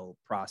internal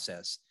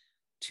process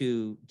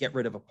to get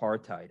rid of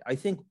apartheid. I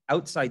think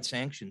outside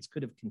sanctions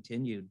could have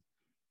continued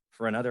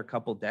for another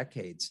couple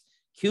decades.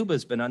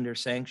 Cuba's been under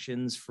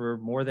sanctions for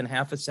more than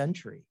half a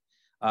century.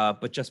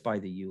 But just by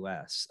the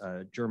U.S.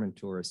 German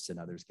tourists and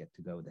others get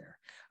to go there.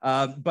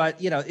 But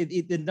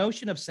the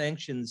notion of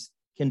sanctions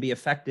can be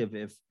effective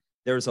if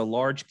there's a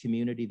large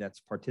community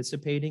that's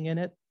participating in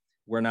it.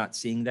 We're not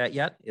seeing that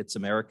yet. It's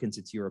Americans,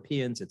 it's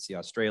Europeans, it's the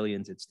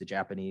Australians, it's the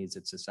Japanese,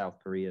 it's the South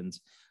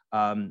Koreans.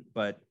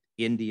 But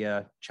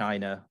India,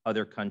 China,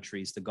 other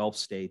countries, the Gulf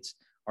states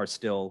are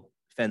still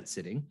fence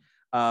sitting.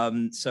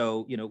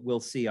 So we'll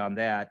see on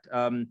that.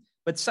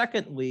 But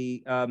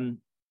secondly,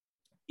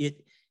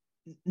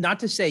 not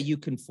to say you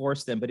can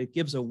force them, but it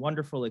gives a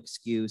wonderful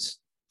excuse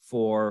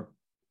for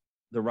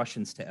the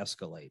Russians to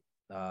escalate.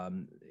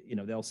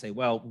 They'll say,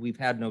 well, we've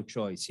had no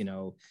choice.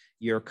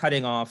 You're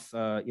cutting off,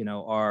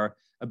 our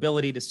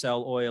ability to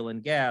sell oil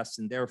and gas.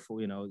 And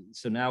therefore,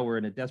 so now we're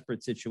in a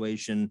desperate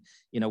situation.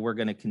 We're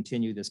going to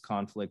continue this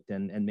conflict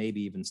and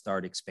maybe even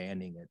start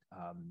expanding it.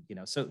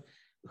 So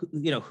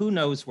who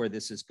knows where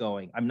this is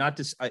going? I'm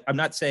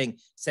not saying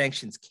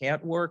sanctions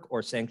can't work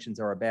or sanctions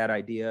are a bad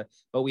idea,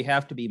 but we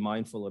have to be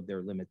mindful of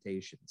their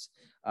limitations.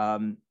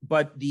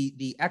 But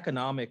the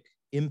economic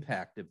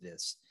impact of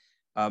this,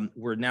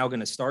 we're now going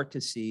to start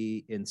to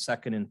see in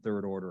second and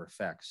third order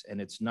effects.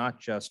 And it's not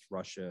just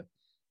Russia,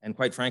 and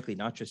quite frankly,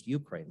 not just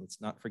Ukraine. Let's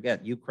not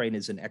forget, Ukraine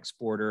is an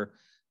exporter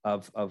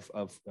of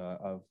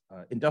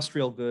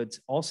industrial goods,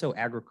 also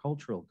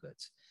agricultural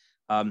goods.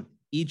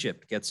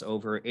 Egypt gets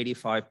over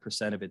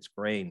 85% of its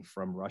grain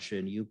from Russia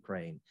and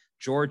Ukraine.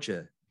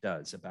 Georgia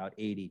does about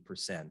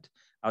 80%.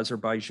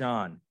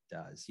 Azerbaijan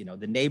does. You know,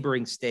 the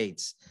neighboring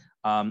states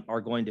are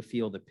going to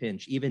feel the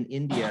pinch. Even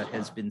India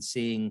has been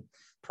seeing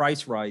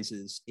price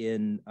rises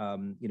in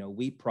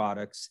wheat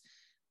products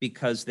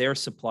because their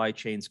supply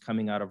chains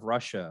coming out of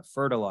Russia,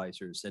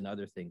 fertilizers and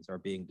other things are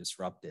being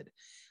disrupted.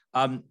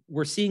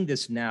 We're seeing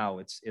this now.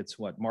 It's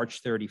what,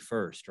 March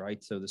 31st,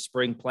 right? So the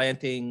spring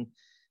planting,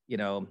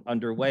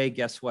 underway.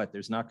 Guess what?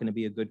 There's not going to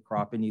be a good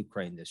crop in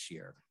Ukraine this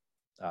year,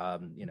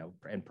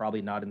 and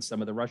probably not in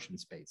some of the Russian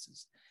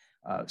spaces.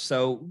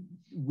 So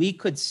we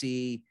could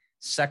see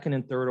second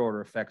and third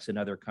order effects in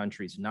other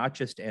countries, not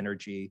just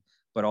energy,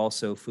 but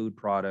also food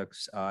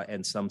products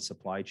and some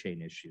supply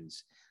chain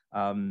issues.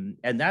 And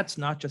that's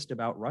not just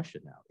about Russia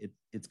now.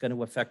 It's going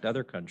to affect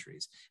other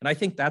countries. And I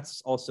think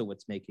that's also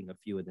what's making a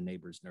few of the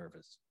neighbors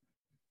nervous.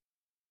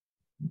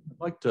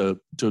 I'd like to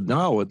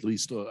now, at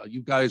least,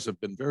 you guys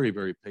have been very,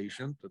 very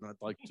patient, and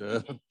I'd like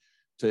to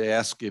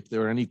ask if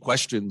there are any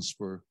questions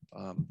for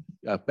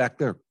back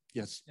there.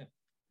 Yes. Yeah.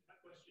 My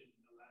question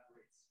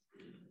elaborates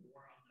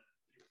more on the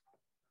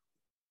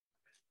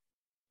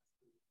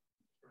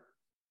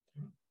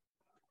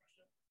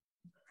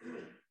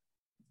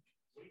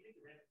what do you think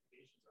the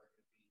ramifications are going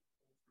to be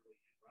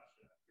culturally in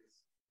Russia?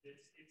 Because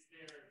it's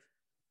their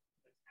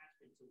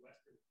attachment to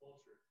Western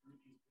culture through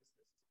these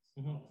businesses.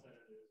 All of a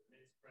sudden, there's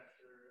immense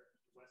pressure.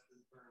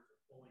 Western firms are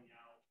pulling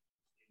out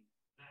in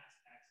mass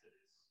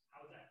exodus.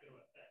 How is that going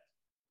to affect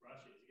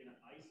Russia? Is it going to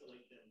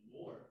isolate them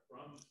more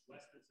from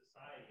Western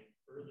society and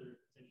further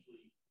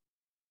potentially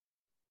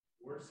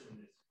worsen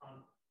this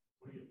conflict?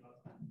 What are your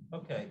thoughts on that?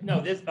 Okay.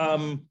 No, this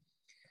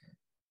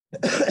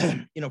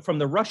from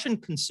the Russian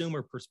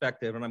consumer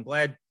perspective, and I'm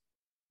glad,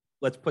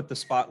 let's put the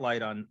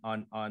spotlight on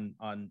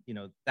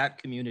that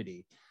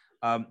community,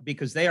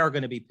 because they are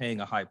going to be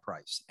paying a high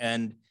price.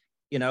 And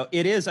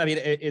it is,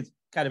 it's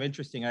kind of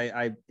interesting.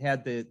 I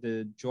had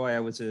the joy, I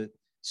was a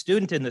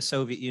student in the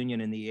Soviet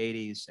Union in the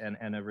 80s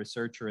and a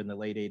researcher in the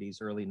late 80s,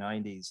 early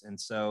 90s. And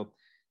so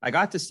I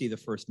got to see the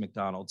first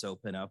McDonald's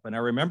open up. And I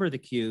remember the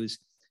queues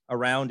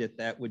around it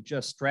that would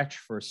just stretch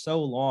for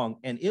so long.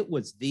 And it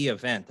was the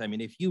event. I mean,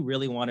 if you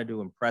really wanted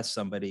to impress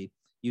somebody,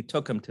 you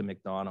took them to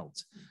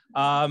McDonald's.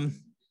 Well,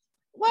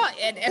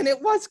 and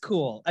it was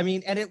cool. I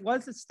mean, and it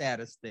was a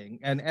status thing.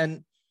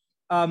 And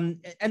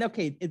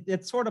okay,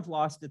 it sort of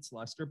lost its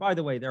luster. By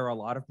the way, there are a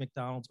lot of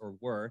McDonald's, or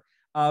were,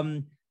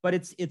 but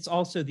it's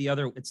also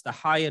it's the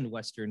high-end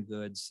Western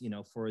goods,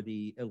 for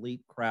the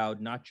elite crowd,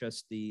 not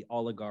just the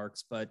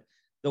oligarchs, but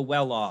the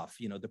well-off,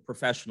 the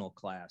professional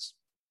class.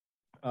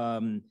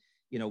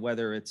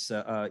 Whether it's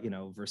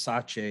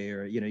Versace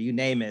or you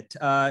name it,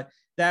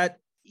 that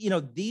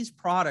these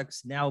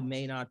products now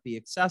may not be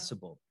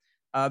accessible.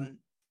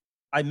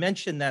 I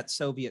mentioned that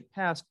Soviet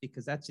past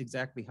because that's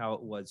exactly how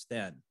it was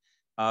then.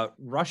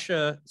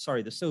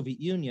 The Soviet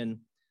Union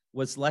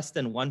was less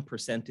than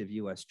 1% of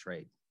US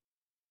trade.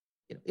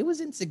 It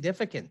was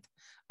insignificant.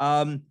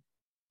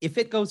 If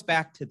it goes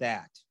back to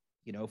that,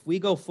 if we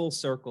go full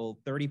circle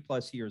 30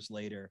 plus years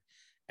later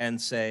and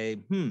say,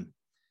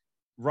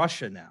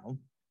 Russia now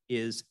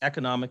is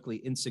economically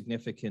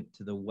insignificant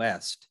to the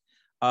West,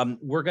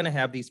 we're going to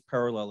have these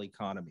parallel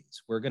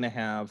economies. We're going to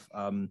have,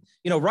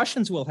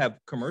 Russians will have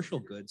commercial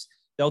goods.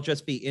 They'll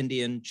just be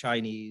Indian,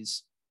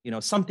 Chinese,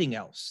 something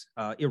else,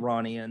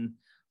 Iranian.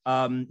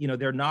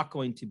 They're not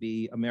going to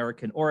be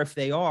American, or if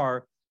they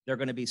are, they're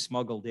going to be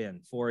smuggled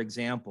in. For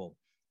example,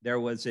 there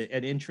was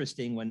an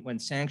interesting, when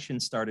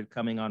sanctions started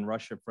coming on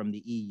Russia from the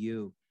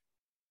EU,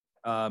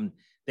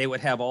 they would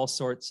have all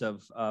sorts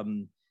of,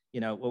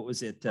 what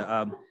was it?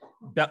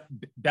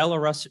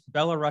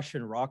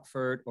 Belarusian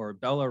Rockford, or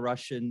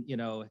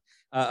Belarusian,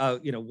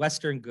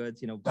 Western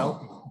goods,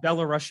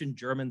 Belarusian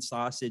German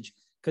sausage,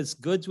 because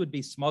goods would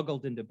be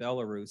smuggled into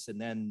Belarus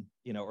and then,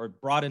 or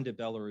brought into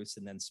Belarus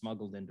and then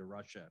smuggled into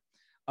Russia.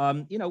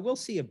 We'll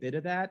see a bit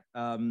of that,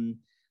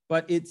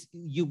 but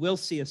you will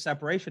see a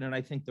separation. And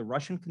I think the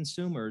Russian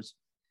consumers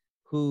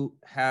who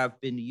have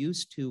been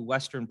used to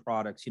Western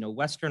products,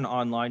 Western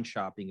online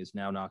shopping is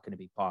now not going to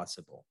be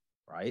possible,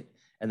 right?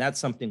 And that's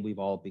something we've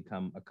all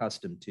become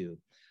accustomed to.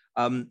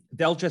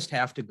 They'll just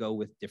have to go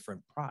with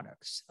different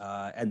products.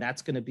 And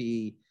that's going to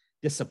be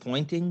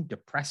disappointing,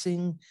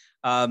 depressing.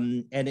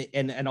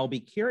 And I'll be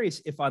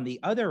curious if on the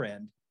other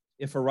end,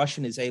 if a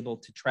Russian is able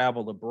to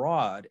travel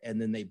abroad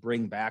and then they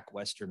bring back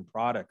Western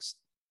products,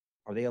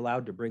 are they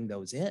allowed to bring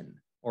those in?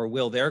 Or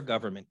will their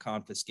government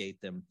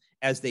confiscate them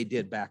as they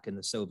did back in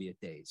the Soviet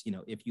days?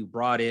 If you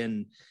brought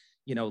in,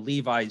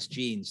 Levi's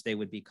jeans, they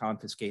would be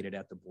confiscated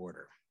at the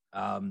border.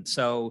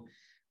 So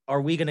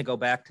are we going to go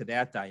back to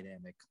that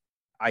dynamic?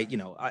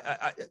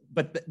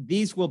 But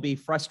these will be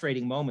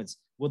frustrating moments.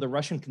 Will the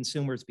Russian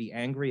consumers be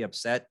angry,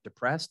 upset,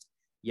 depressed?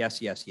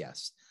 Yes, yes,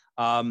 yes.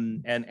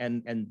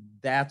 And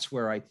that's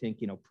where I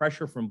think,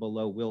 pressure from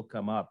below will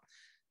come up.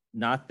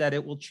 Not that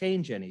it will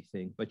change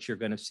anything, but you're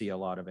going to see a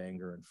lot of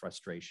anger and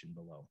frustration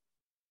below.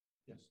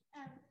 Yes.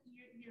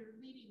 You're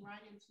leading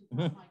right into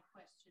what my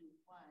question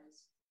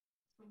was.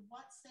 From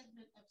what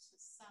segment of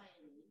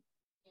society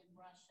in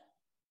Russia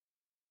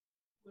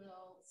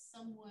will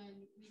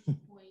someone reach a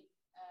point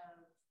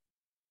of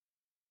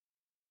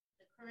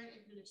the current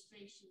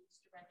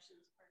administration's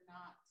directions are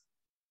not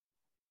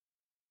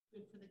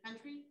good for the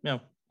country?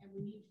 No. And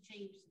we need to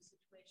change the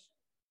situation.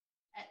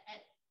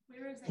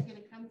 Where is that going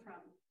to come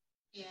from?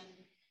 And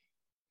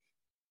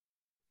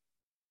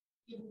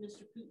given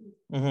Mr. Putin's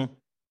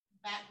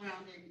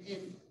background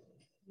and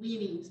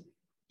leanings,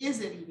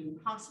 is it even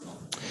possible?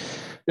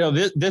 No,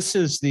 this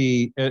is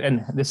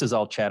and this is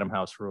all Chatham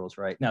House rules,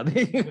 right? Now,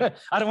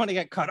 I don't want to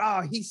get caught.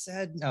 Oh, he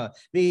said no.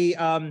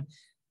 The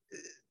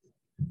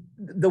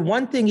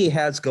one thing he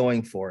has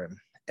going for him,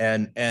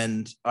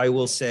 and I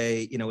will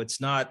say, it's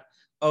not,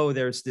 oh,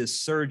 there's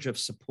this surge of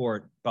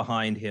support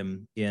behind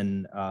him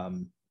in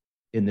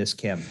this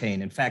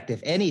campaign. In fact, if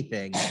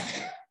anything,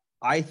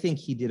 I think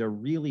he did a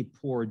really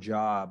poor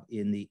job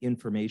in the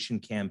information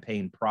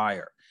campaign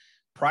prior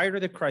to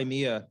the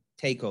Crimea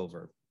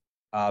takeover.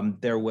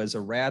 There was a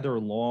rather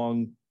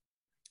long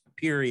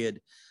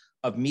period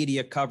of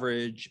media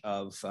coverage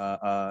of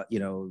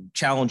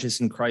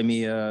challenges in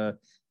Crimea,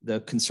 the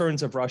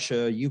concerns of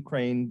Russia,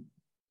 Ukraine,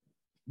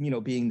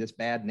 being this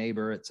bad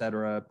neighbor, et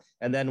cetera.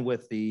 And then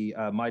with the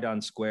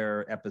Maidan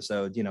Square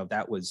episode,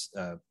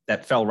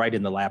 that fell right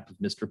in the lap of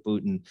Mr.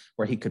 Putin,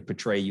 where he could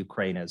portray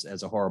Ukraine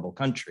as a horrible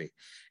country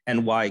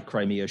and why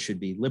Crimea should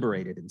be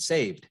liberated and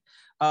saved.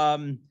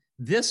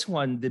 This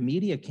one, the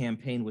media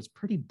campaign was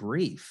pretty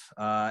brief.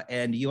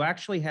 And you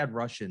actually had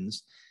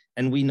Russians,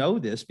 and we know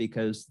this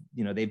because,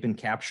 they've been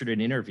captured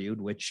and interviewed,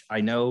 which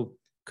I know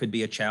could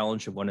be a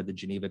challenge of one of the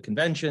Geneva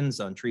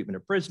Conventions on treatment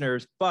of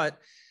prisoners, but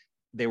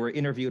they were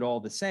interviewed all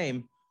the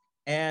same,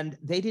 and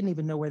they didn't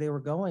even know where they were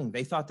going.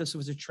 They thought this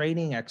was a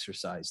training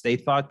exercise. They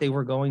thought they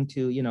were going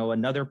to,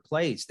 another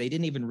place. They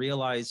didn't even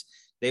realize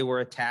they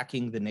were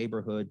attacking the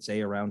neighborhood,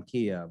 say around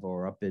Kiev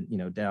or up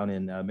in, down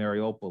in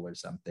Mariupol or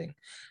something.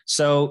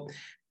 So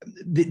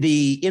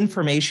the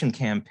information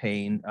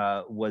campaign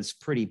was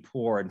pretty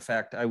poor. In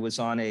fact, I was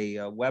on a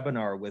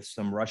webinar with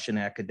some Russian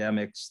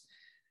academics.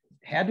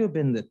 Had to have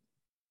been the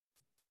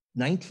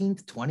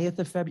 19th, 20th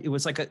of February.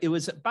 It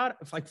was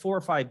about 4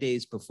 or 5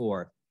 days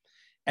before.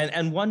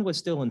 And one was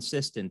still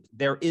insistent,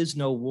 there is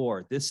no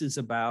war. This is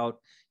about,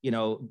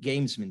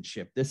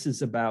 gamesmanship. This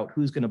is about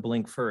who's going to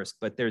blink first,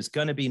 but there's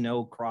going to be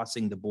no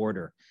crossing the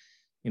border.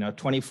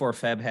 24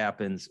 Feb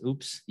happens.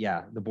 Oops.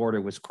 Yeah, the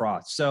border was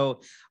crossed. So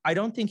I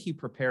don't think he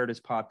prepared his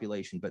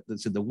population, but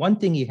the one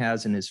thing he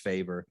has in his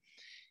favor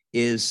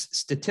is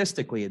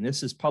statistically, and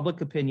this is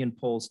public opinion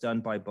polls done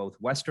by both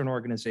Western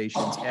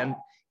organizations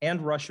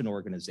and Russian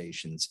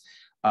organizations,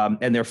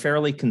 and they're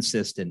fairly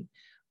consistent,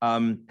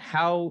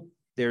 how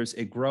there's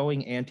a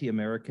growing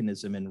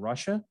anti-Americanism in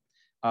Russia.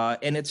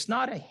 And it's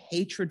not a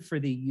hatred for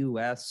the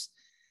US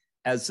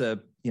as a,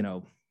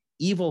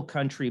 evil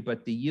country,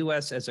 but the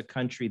US as a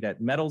country that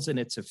meddles in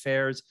its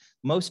affairs,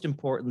 most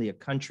importantly, a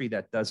country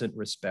that doesn't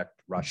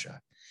respect Russia.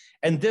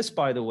 And this,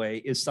 by the way,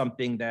 is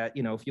something that,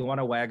 if you want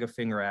to wag a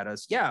finger at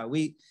us,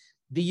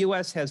 the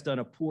US has done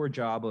a poor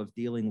job of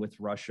dealing with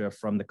Russia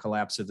from the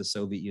collapse of the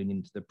Soviet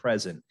Union to the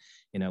present.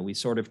 We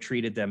sort of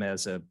treated them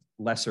as a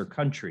lesser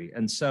country.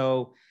 And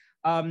so,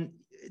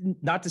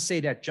 not to say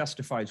that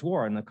justifies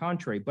war, on the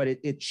contrary, but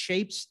it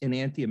shapes an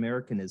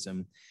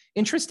anti-Americanism.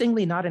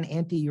 Interestingly, not an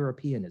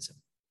anti-Europeanism.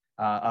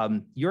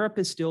 Europe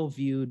is still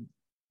viewed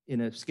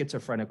in a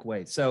schizophrenic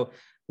way. So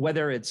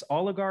whether it's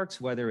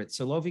oligarchs, whether it's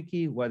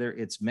Siloviki, whether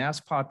it's mass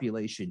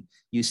population,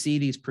 you see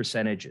these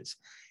percentages.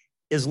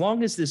 As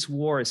long as this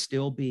war is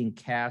still being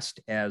cast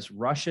as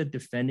Russia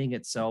defending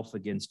itself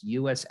against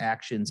US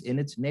actions in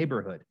its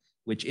neighborhood,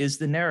 which is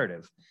the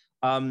narrative,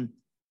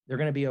 they're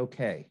going to be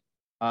okay.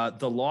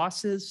 The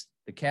losses,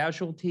 the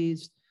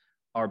casualties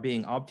are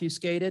being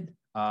obfuscated.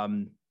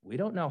 We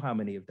don't know how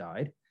many have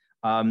died.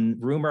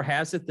 Rumor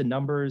has it the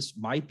numbers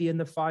might be in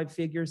the 5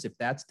 figures. If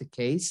that's the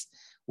case,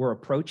 we're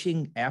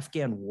approaching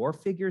Afghan war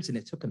figures, and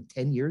it took them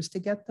 10 years to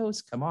get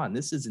those. Come on,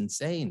 this is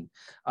insane.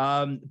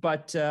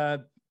 But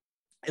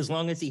as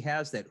long as he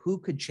has that, who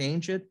could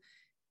change it?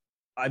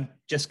 I'm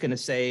just going to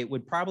say it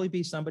would probably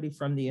be somebody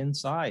from the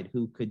inside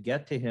who could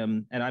get to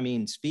him, and I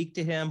mean speak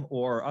to him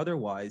or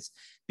otherwise,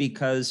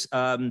 because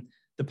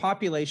the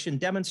population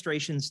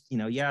demonstrations,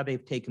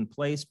 they've taken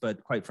place,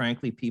 but quite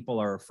frankly, people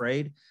are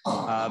afraid.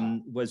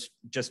 Was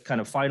just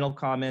kind of final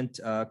comment,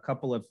 a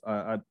couple of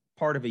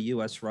part of a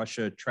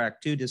US-Russia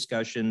track 2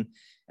 discussion,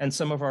 and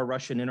some of our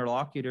Russian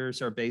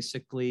interlocutors are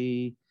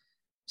basically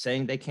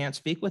saying they can't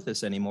speak with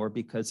us anymore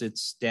because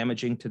it's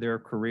damaging to their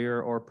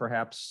career or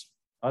perhaps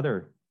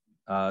other.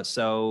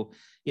 So,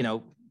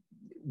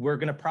 we're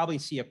going to probably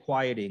see a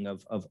quieting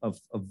of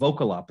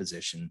vocal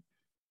opposition.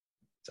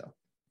 So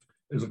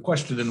there's a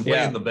question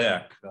way in the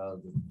back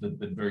that's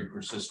been very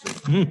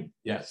persistent.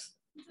 Yes.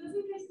 Does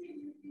it just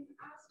mean you've been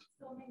asked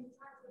so many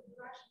times that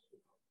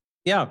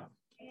Yeah.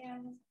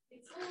 And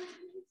it's always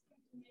interesting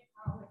to me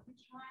how like, we're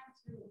trying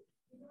to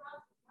figure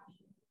out the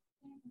Russian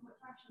things and what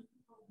Russian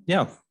people do.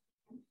 Yeah.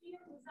 And here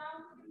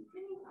without any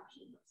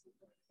Russian person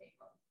to the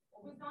table,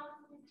 or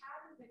without even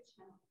having the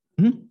channel.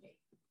 Mhm.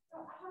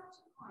 So I have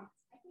 2 points.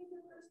 I think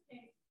the first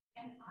thing,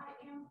 and I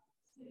am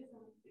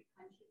citizen of 3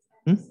 countries,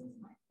 and Mhm. this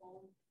is my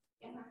home,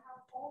 and I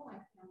have all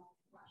my family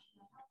in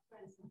Russia. I have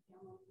friends and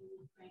family in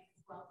Ukraine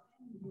as well,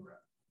 and in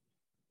Europe.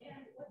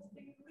 And what's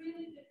been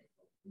really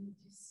difficult for me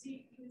to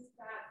see is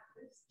that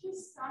there's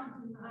just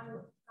some denial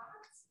of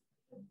facts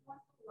that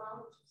won't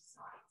allow two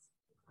sides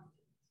to come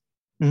together.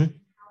 Mhm.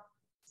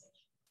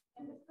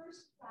 And the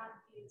first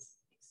fact is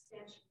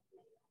extension of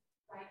NATO,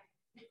 right?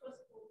 Because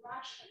for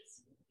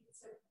Russians,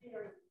 it's a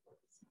very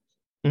important subject.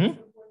 Mhm.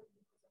 It's important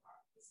because of our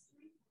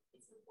history.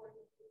 It's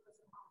important because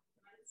of our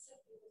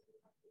mindset, because we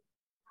have to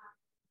have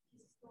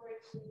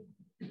historically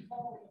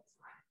all the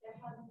time. There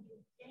hasn't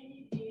been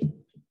any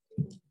big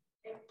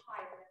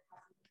empire that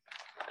hasn't been.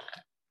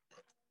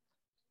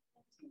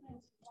 In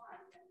 1991,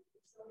 when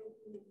the Soviet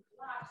Union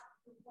collapsed,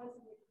 there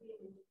wasn't a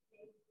agreement that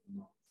they could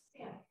not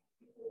stand.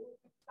 People look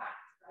at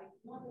facts, right?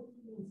 Not what it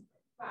means,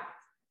 but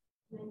facts.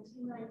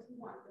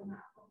 1991, the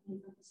map of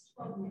NATO was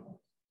 12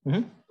 members.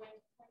 Mhm.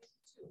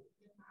 2022,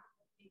 the map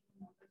of NATO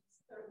members is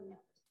 30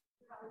 members.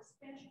 We have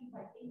expansion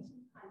by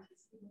 18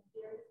 countries in a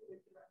very clear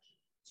direction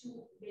to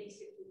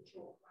basically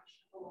join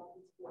Russia along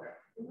this border.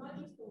 And not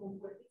just along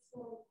border, it's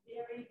along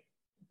very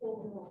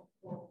vulnerable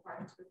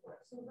parts of the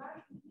border. So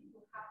Russian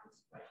people have this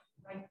question,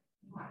 right?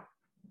 Why?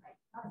 Right?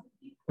 That's a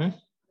big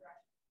question for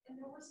Russia. And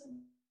there was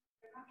an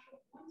Russia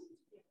wanted to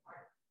be a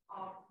part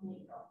of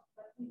NATO,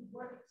 but we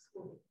were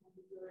excluded from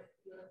the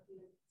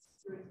European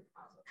Security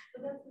Council. So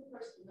that's the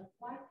first thing. Like,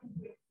 why can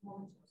we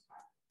monitor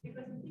that?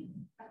 Because I think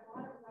a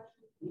lot of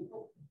Russian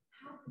people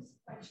have this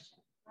question,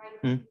 right?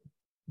 Mm.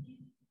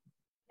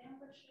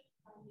 Membership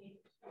of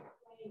NATO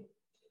playing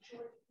to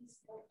join this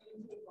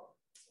open table.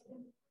 So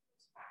then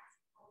those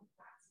facts, all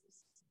facts.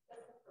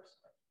 That's the first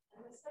question.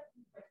 And the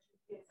second question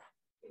is,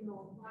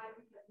 why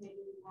because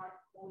maybe we are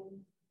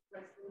calling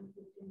President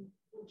Putin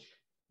butcher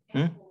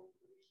and calling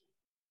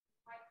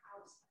White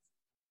House.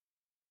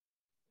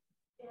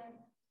 And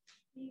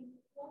the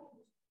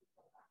importance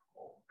of that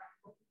whole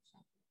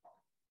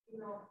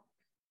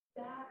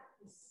that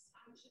is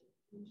such a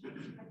huge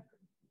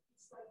spectrum.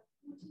 It's like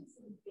Putin's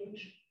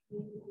invasion,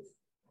 maybe this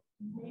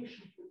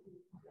nation would be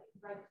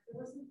right. There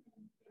wasn't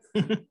any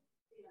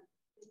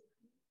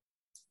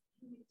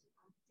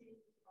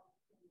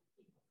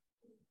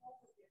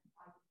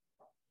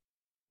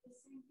the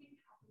same thing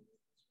happened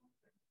with this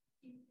one.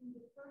 In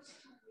the first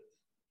 2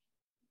 weeks,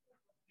 people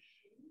were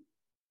ashamed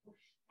or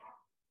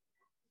shocked.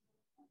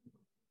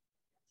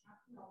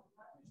 Attacking our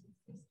brothers and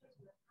sisters,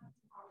 we're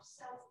attacking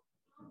ourselves.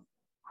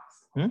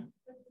 Hmm?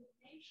 But the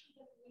nation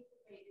that we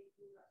invaded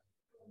Europe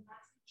from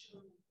Nazi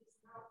Germany is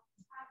now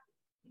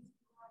attacking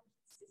its brothers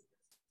and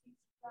sisters,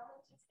 its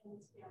relatives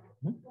and its family.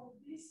 So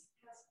this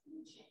has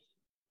been changed,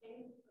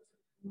 because of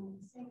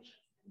economic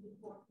sanctions and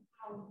before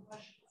how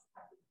Russia has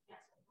had to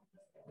cancel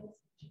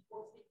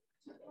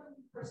to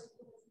every person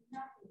who has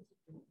nothing to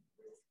do with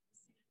this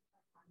decision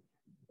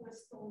or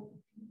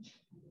stolen future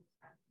and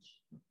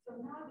expansion.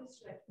 So now this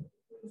rhetoric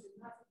brings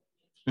another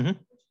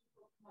dimension, which we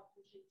talk about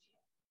regime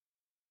change.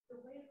 The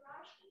way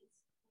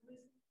Russians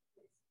listen to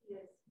this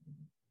is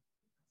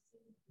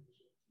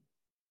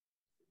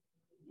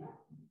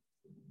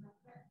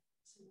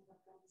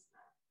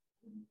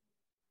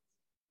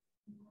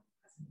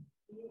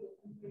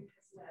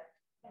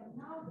and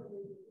now the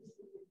way they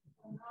listen to it,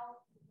 and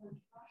now when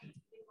Russians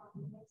take on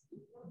the next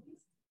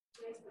difficulties,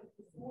 there's like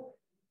before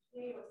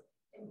chaos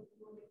and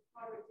economic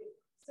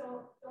poverty.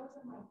 So those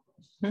are my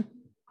questions.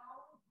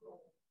 Our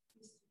goal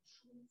is to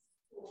truly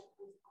solve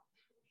this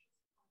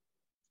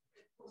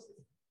process.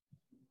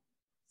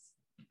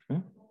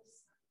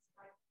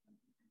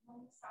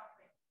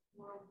 Suffering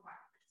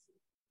worldwide.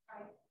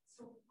 Right?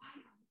 So why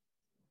are we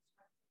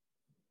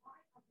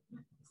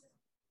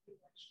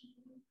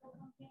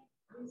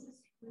this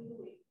is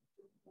really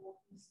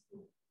important to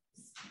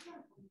stand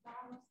on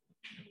balance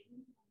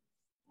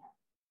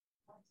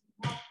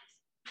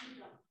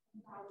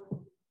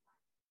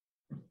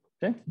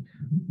Okay.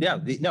 Yeah,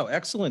 no,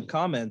 excellent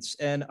comments.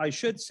 And I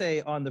should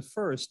say on the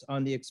first,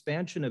 on the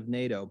expansion of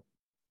NATO,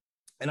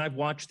 and I've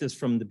watched this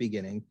from the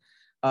beginning,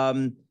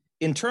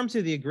 in terms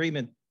of the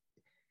agreement,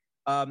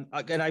 and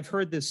I've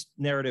heard this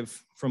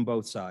narrative from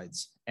both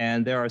sides,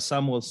 and there are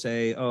some will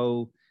say,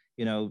 oh,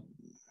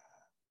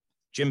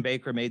 Jim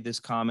Baker made this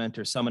comment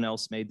or someone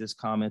else made this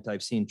comment.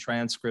 I've seen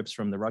transcripts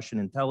from the Russian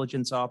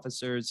intelligence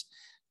officers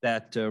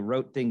that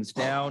wrote things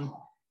down.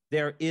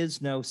 There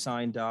is no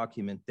signed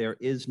document. There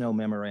is no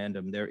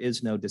memorandum. There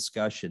is no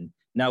discussion.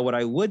 Now, what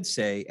I would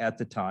say at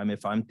the time,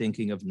 if I'm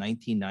thinking of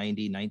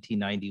 1990,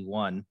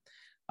 1991,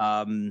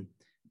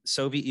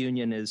 Soviet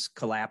Union is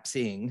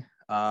collapsing.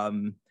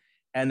 And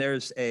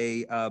there's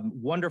a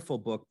wonderful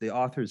book, the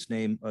author's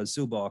name,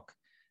 Zubok,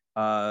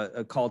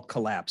 called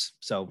Collapse.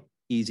 So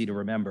easy to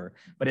remember,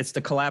 but it's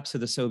the collapse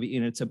of the Soviet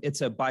Union.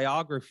 It's a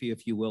biography,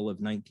 if you will, of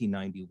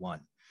 1991.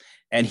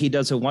 And he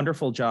does a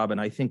wonderful job. And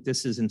I think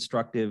this is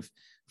instructive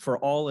for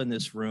all in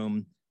this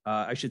room.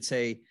 I should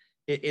say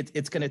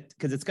it's going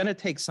to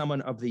take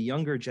someone of the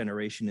younger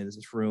generation in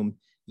this room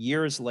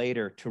years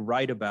later to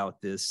write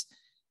about this,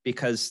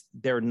 because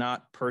they're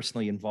not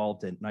personally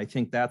involved in it. And I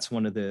think that's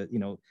one of the,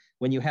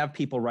 when you have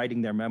people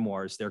writing their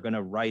memoirs, they're going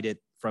to write it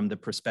from the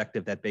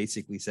perspective that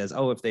basically says,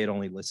 oh, if they had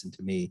only listened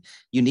to me.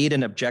 You need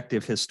an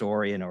objective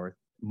historian, or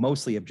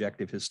mostly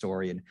objective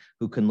historian,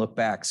 who can look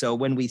back. So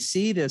when we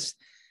see this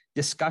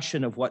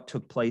discussion of what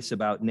took place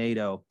about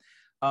NATO,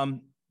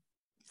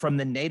 from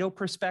the NATO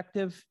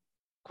perspective,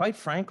 quite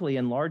frankly,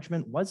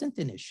 enlargement wasn't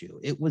an issue.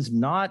 It was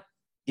not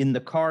in the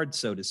cards,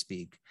 so to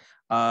speak.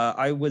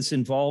 I was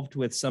involved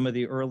with some of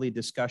the early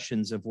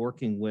discussions of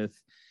working with,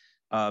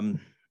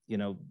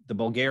 the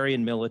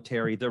Bulgarian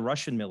military, the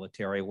Russian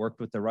military. I worked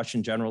with the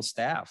Russian general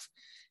staff.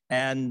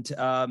 And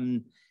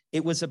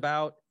it was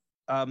about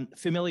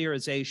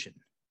familiarization.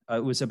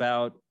 It was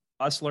about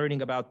us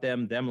learning about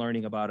them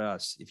learning about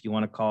us, if you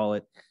want to call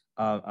it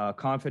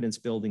confidence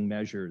building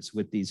measures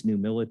with these new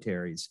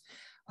militaries.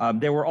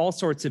 There were all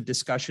sorts of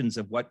discussions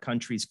of what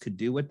countries could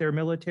do with their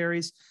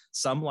militaries.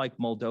 Some, like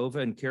Moldova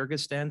and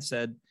Kyrgyzstan,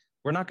 said,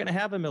 we're not going to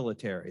have a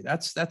military.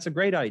 That's a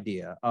great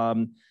idea.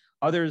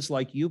 Others,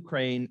 like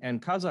Ukraine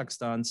and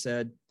Kazakhstan,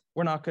 said,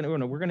 we're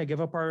going to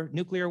give up our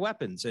nuclear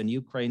weapons. And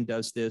Ukraine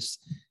does this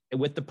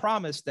with the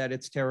promise that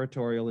its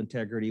territorial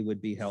integrity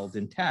would be held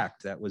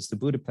intact. That was the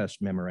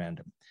Budapest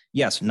Memorandum.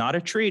 Yes, not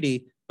a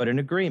treaty, but an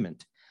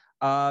agreement.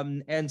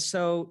 And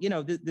so,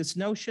 this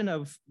notion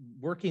of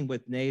working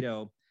with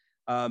NATO,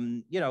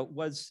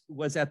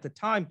 was at the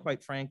time,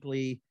 quite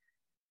frankly,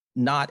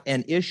 not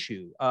an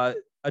issue.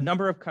 A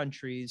number of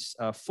countries,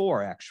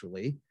 4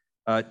 actually,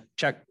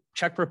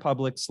 Czech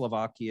Republic,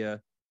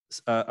 Slovakia,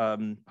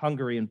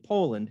 Hungary, and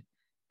Poland,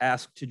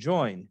 asked to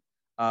join.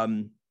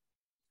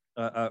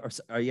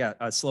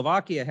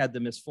 Slovakia had the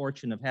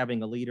misfortune of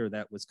having a leader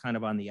that was kind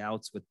of on the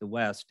outs with the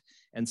West.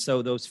 And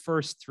so those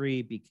first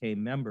 3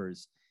 became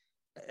members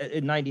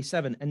in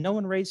 97, and no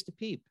one raised a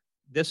peep.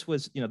 This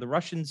was, the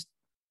Russians,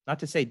 not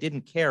to say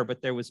didn't care,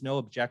 but there was no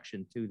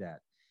objection to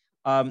that.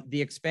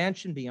 The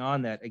expansion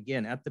beyond that,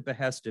 again, at the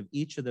behest of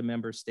each of the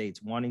member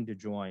states wanting to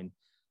join,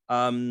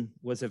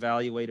 was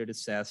evaluated,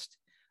 assessed.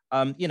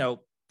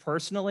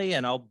 Personally,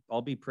 and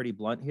I'll be pretty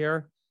blunt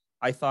here,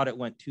 I thought it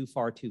went too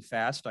far too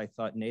fast. I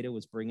thought NATO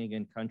was bringing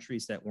in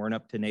countries that weren't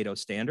up to NATO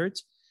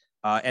standards.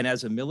 And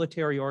as a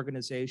military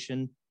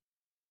organization,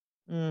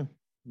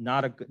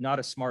 not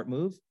a smart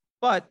move,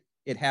 but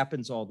it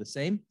happens all the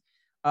same.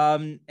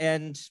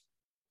 And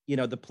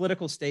the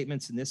political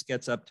statements, and this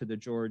gets up to the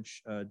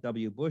George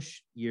W.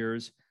 Bush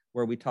years,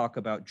 where we talk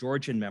about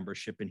Georgian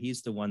membership, and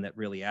he's the one that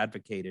really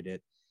advocated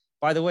it.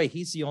 By the way,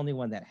 he's the only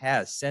one that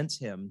has, since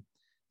him,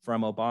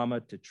 from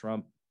Obama to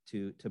Trump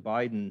to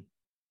Biden,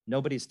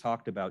 nobody's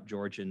talked about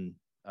Georgian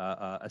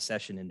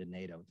accession into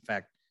NATO. In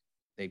fact,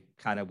 they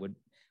kind of would.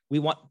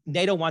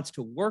 NATO wants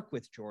to work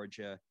with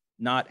Georgia,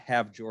 not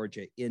have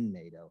Georgia in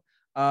NATO.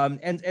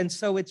 And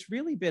so it's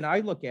really been, I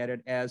look at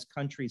it as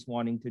countries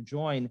wanting to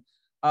join.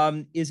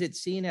 Is it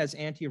seen as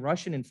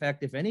anti-Russian? In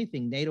fact, if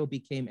anything, NATO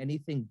became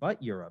anything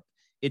but Europe.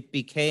 It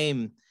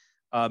became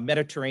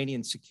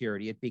Mediterranean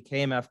security. It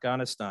became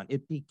Afghanistan.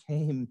 It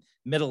became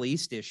Middle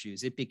East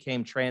issues. It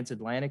became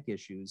transatlantic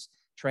issues,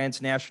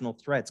 transnational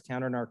threats,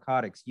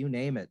 counter-narcotics, you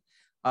name it.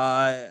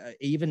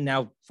 Even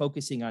now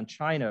focusing on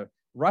China,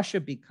 Russia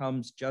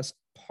becomes just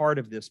part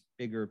of this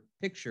bigger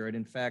picture. And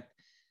in fact,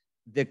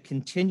 the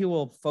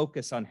continual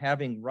focus on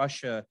having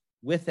Russia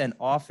with an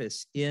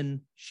office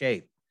in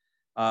shape,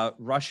 the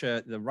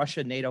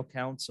Russia NATO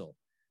Council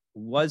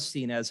was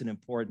seen as an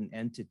important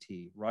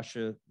entity.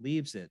 Russia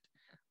leaves it.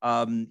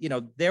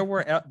 There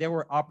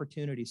were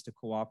opportunities to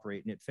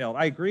cooperate, and it failed.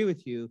 I agree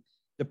with you.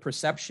 The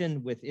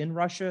perception within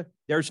Russia,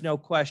 there's no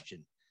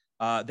question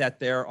that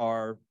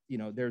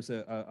there's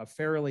a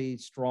fairly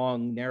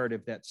strong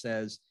narrative that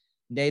says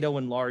NATO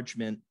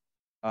enlargement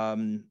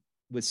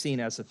was seen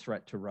as a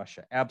threat to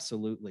Russia.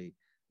 Absolutely.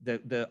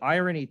 The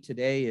irony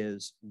today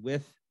is,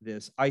 with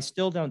this, I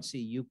still don't see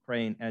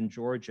Ukraine and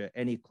Georgia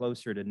any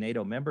closer to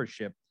NATO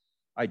membership.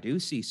 I do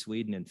see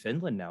Sweden and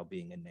Finland now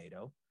being in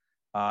NATO,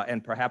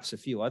 and perhaps a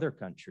few other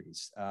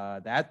countries.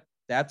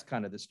 That's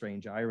kind of the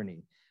strange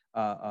irony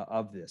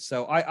of this.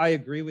 So I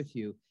agree with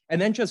you.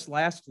 And then just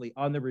lastly,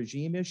 on the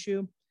regime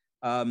issue,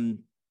 or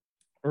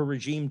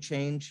regime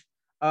change,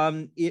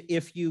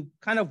 if you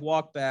kind of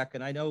walk back,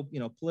 and I know,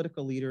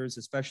 political leaders,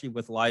 especially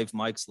with live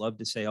mics, love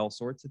to say all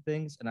sorts of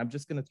things, and I'm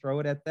just going to throw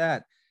it at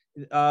that.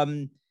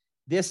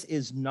 This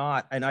is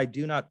not, and I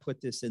do not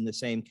put this in the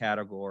same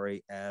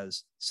category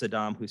as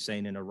Saddam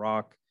Hussein in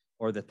Iraq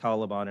or the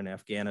Taliban in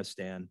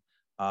Afghanistan.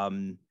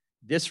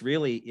 This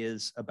really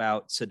is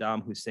about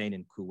Saddam Hussein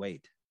in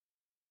Kuwait.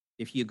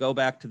 If you go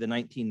back to the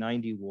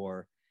 1990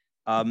 war,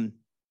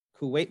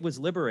 Kuwait was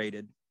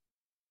liberated.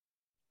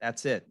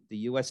 That's it. The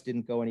US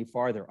didn't go any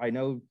farther. I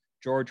know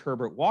George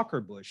Herbert Walker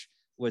Bush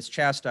was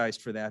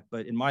chastised for that,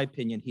 but in my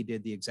opinion, he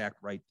did the exact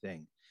right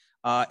thing.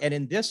 And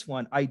in this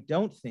one, I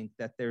don't think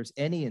that there's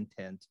any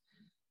intent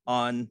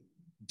on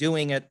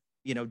doing it,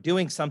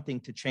 doing something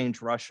to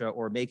change Russia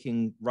or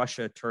making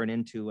Russia turn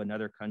into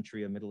another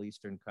country, a Middle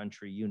Eastern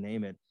country, you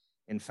name it.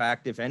 In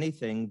fact, if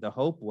anything, the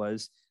hope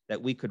was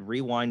that we could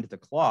rewind the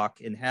clock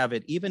and have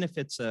it, even if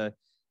it's a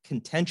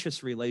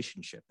contentious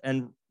relationship.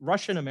 And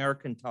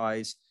Russian-American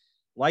ties,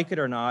 like it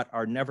or not,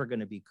 are never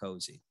going to be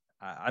cozy.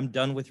 I'm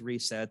done with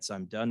resets.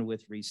 I'm done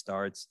with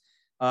restarts.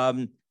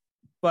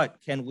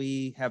 But can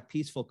we have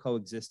peaceful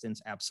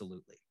coexistence?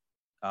 Absolutely.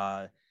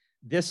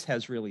 This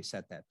has really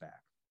set that back.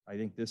 I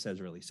think this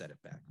has really set it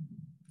back.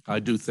 I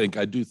do think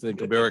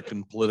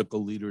American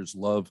political leaders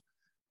love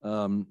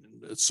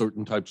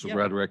certain types of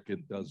rhetoric.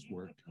 It does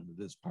work, and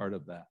it is part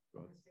of that.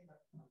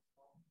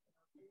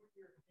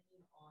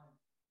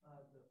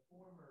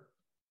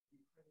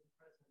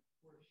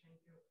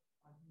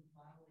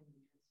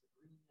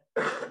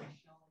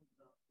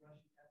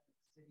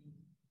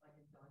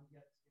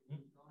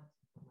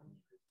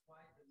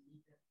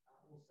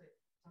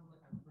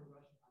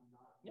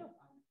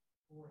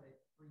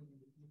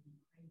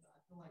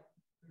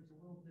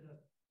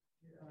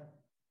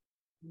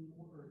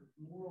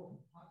 Moral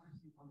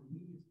hypocrisy on the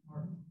media's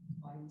part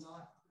by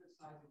not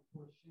criticizing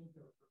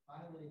Poroshenko for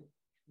violating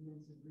the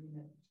Minsk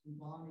agreement and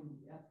bombing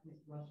the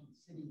ethnic Russian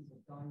cities of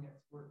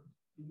Donetsk, where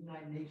the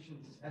United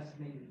Nations has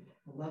estimated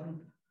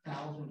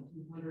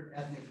 11,200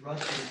 ethnic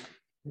Russians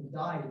have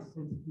died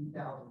since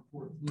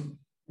 2014.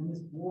 And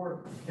this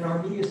war, and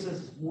our media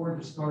says this war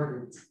just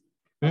started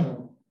a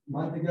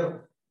month ago.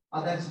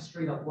 That's a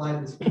straight up lie.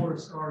 This war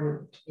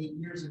started 8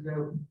 years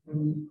ago when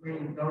the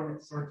Ukrainian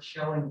government started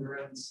shelling their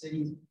own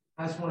cities.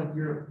 I just wanted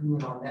your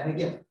opinion on that.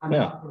 Again, I'm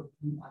not for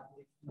Putin. I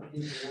believe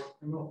he's a war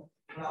criminal.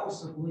 But I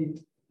also believe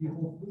if you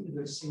hold Putin to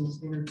those same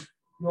standards,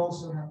 you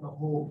also have to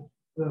hold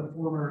the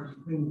former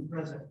Ukrainian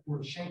president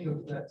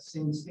Poroshenko to that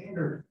same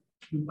standard,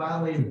 who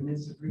violated the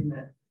Minsk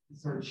agreement and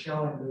started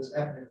shelling those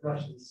ethnic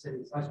Russian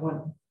cities. I just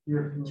want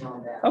your opinion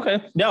on that.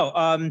 Okay. No,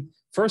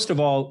 first of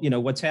all,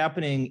 what's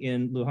happening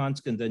in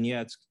Luhansk and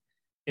Donetsk,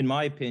 in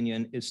my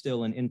opinion, is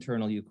still an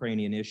internal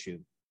Ukrainian issue.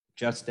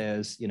 Just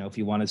as, if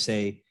you want to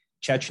say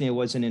Chechnya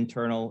was an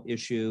internal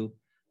issue,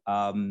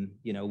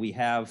 we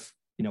have,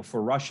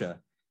 for Russia.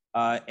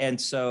 And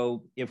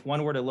so if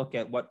one were to look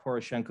at what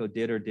Poroshenko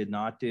did or did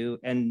not do,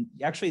 and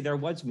actually there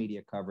was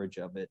media coverage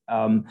of it.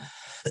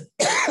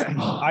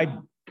 I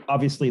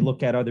obviously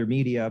look at other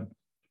media.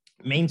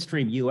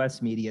 Mainstream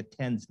US media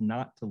tends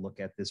not to look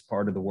at this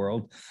part of the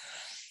world,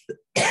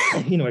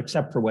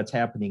 except for what's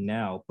happening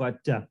now. But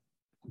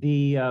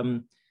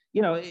in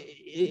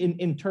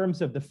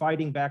terms of the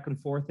fighting back and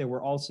forth, there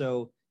were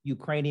also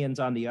Ukrainians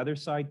on the other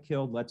side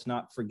killed. Let's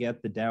not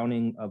forget the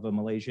downing of a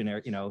Malaysian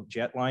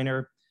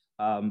jetliner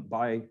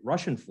by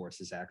Russian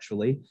forces,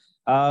 actually.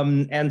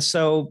 And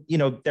so,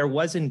 there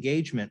was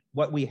engagement.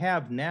 What we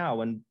have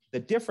now, and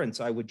the difference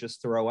I would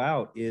just throw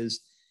out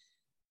is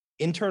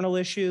internal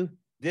issue.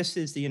 This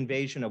is the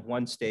invasion of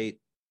one state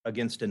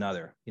against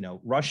another,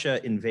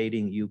 Russia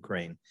invading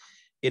Ukraine.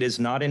 It is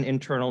not an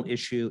internal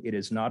issue. It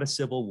is not a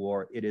civil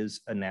war. It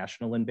is a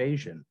national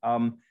invasion.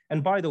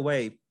 And by the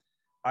way,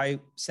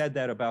 I said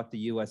that about the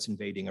US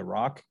invading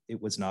Iraq.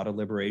 It was not a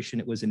liberation.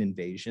 It was an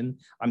invasion.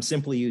 I'm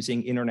simply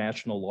using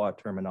international law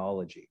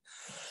terminology.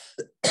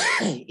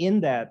 In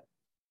that,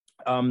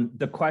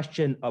 the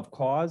question of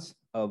cause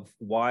of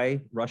why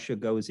Russia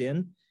goes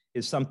in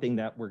is something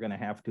that we're going to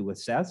have to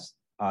assess,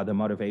 the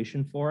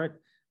motivation for it.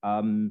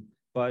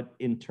 But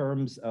in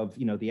terms of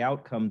the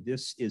outcome,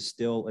 this is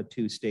still a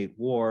two-state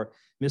war.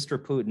 Mr.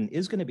 Putin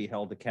is going to be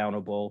held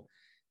accountable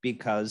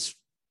because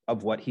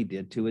of what he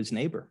did to his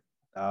neighbor.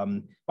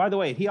 By the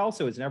way, he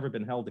also has never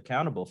been held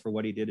accountable for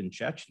what he did in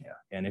Chechnya.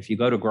 And if you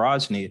go to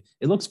Grozny,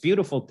 it looks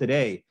beautiful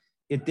today.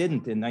 It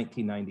didn't in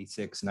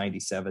 1996,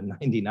 97,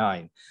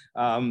 99.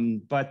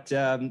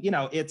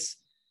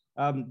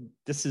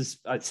 This is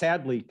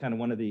sadly kind of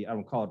one of the, I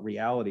don't call it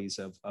realities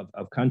of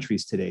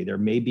countries today. There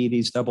may be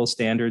these double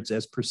standards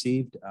as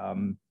perceived,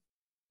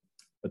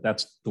 but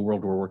that's the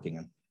world we're working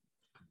in.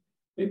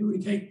 Maybe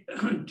we take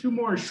two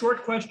more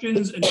short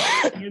questions and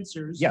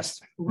answers.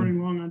 Yes. We're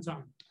running long on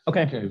time.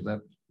 Okay. Is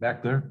that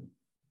back there?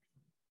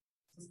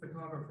 Since the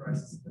Congo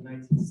crisis of the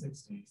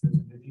 1960s, there's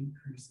been an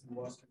increase in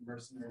Western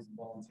mercenaries and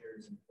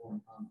volunteers in foreign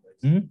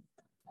conflicts.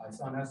 I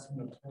saw an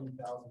estimate of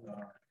 20,000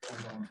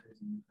 foreign volunteers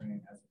in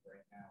Ukraine as of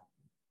right now.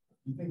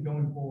 Do you think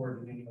going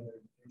forward in any other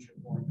future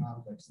foreign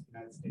conflicts, the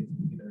United States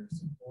will either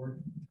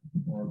support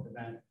or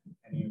prevent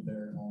any of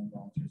their own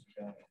volunteers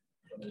from going,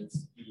 whether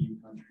it's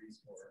EU countries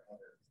or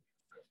other?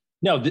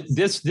 No,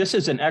 this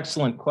is an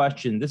excellent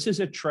question. This is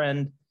a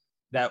trend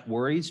that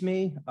worries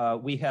me.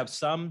 We have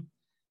some,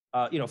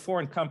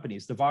 foreign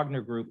companies, the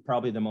Wagner Group,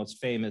 probably the most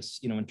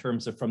famous, in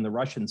terms of from the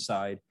Russian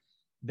side,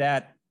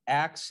 that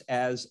acts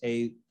as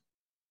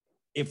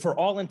for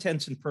all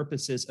intents and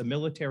purposes, a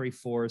military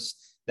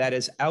force that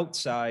is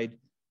outside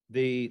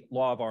the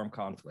law of armed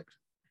conflict.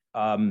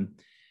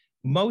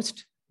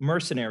 Most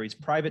mercenaries,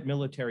 private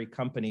military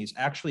companies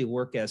actually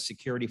work as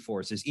security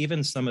forces,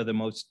 even some of the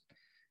most,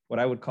 what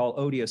I would call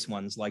odious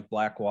ones like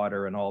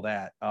Blackwater and all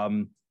that,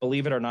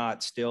 believe it or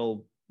not,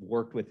 still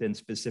worked within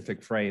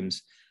specific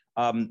frames.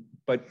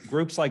 But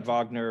groups like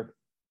Wagner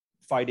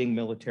fighting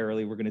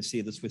militarily, we're going to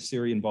see this with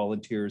Syrian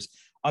volunteers.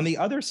 On the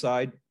other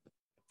side,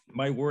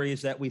 my worry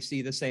is that we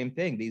see the same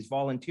thing. These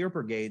volunteer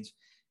brigades,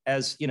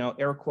 as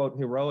air quote,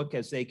 heroic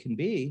as they can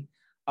be,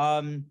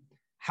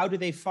 how do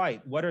they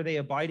fight? What are they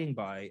abiding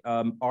by?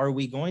 Are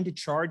we going to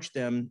charge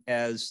them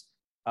as,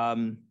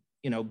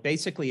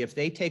 basically if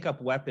they take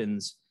up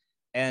weapons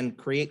and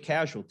create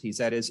casualties,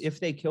 that is, if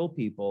they kill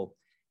people,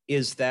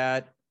 is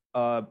that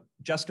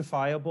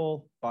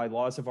justifiable by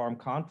laws of armed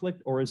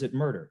conflict, or is it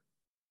murder?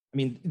 I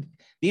mean,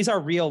 these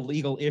are real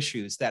legal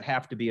issues that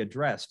have to be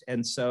addressed.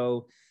 And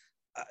so,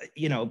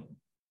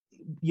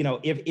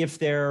 if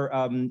they're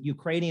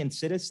Ukrainian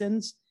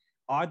citizens,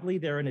 oddly,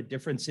 they're in a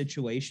different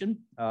situation.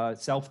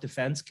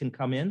 Self-defense can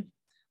come in.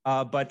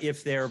 But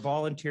if they're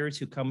volunteers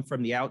who come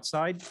from the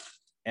outside,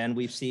 and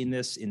we've seen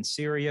this in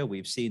Syria,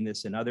 we've seen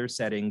this in other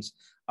settings,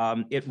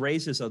 it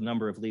raises a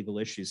number of legal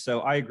issues.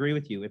 So I agree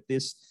with you. If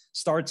this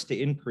starts to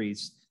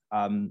increase,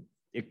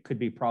 it could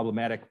be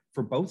problematic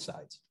for both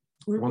sides.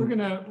 We're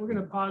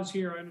gonna pause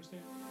here, I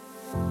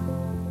understand.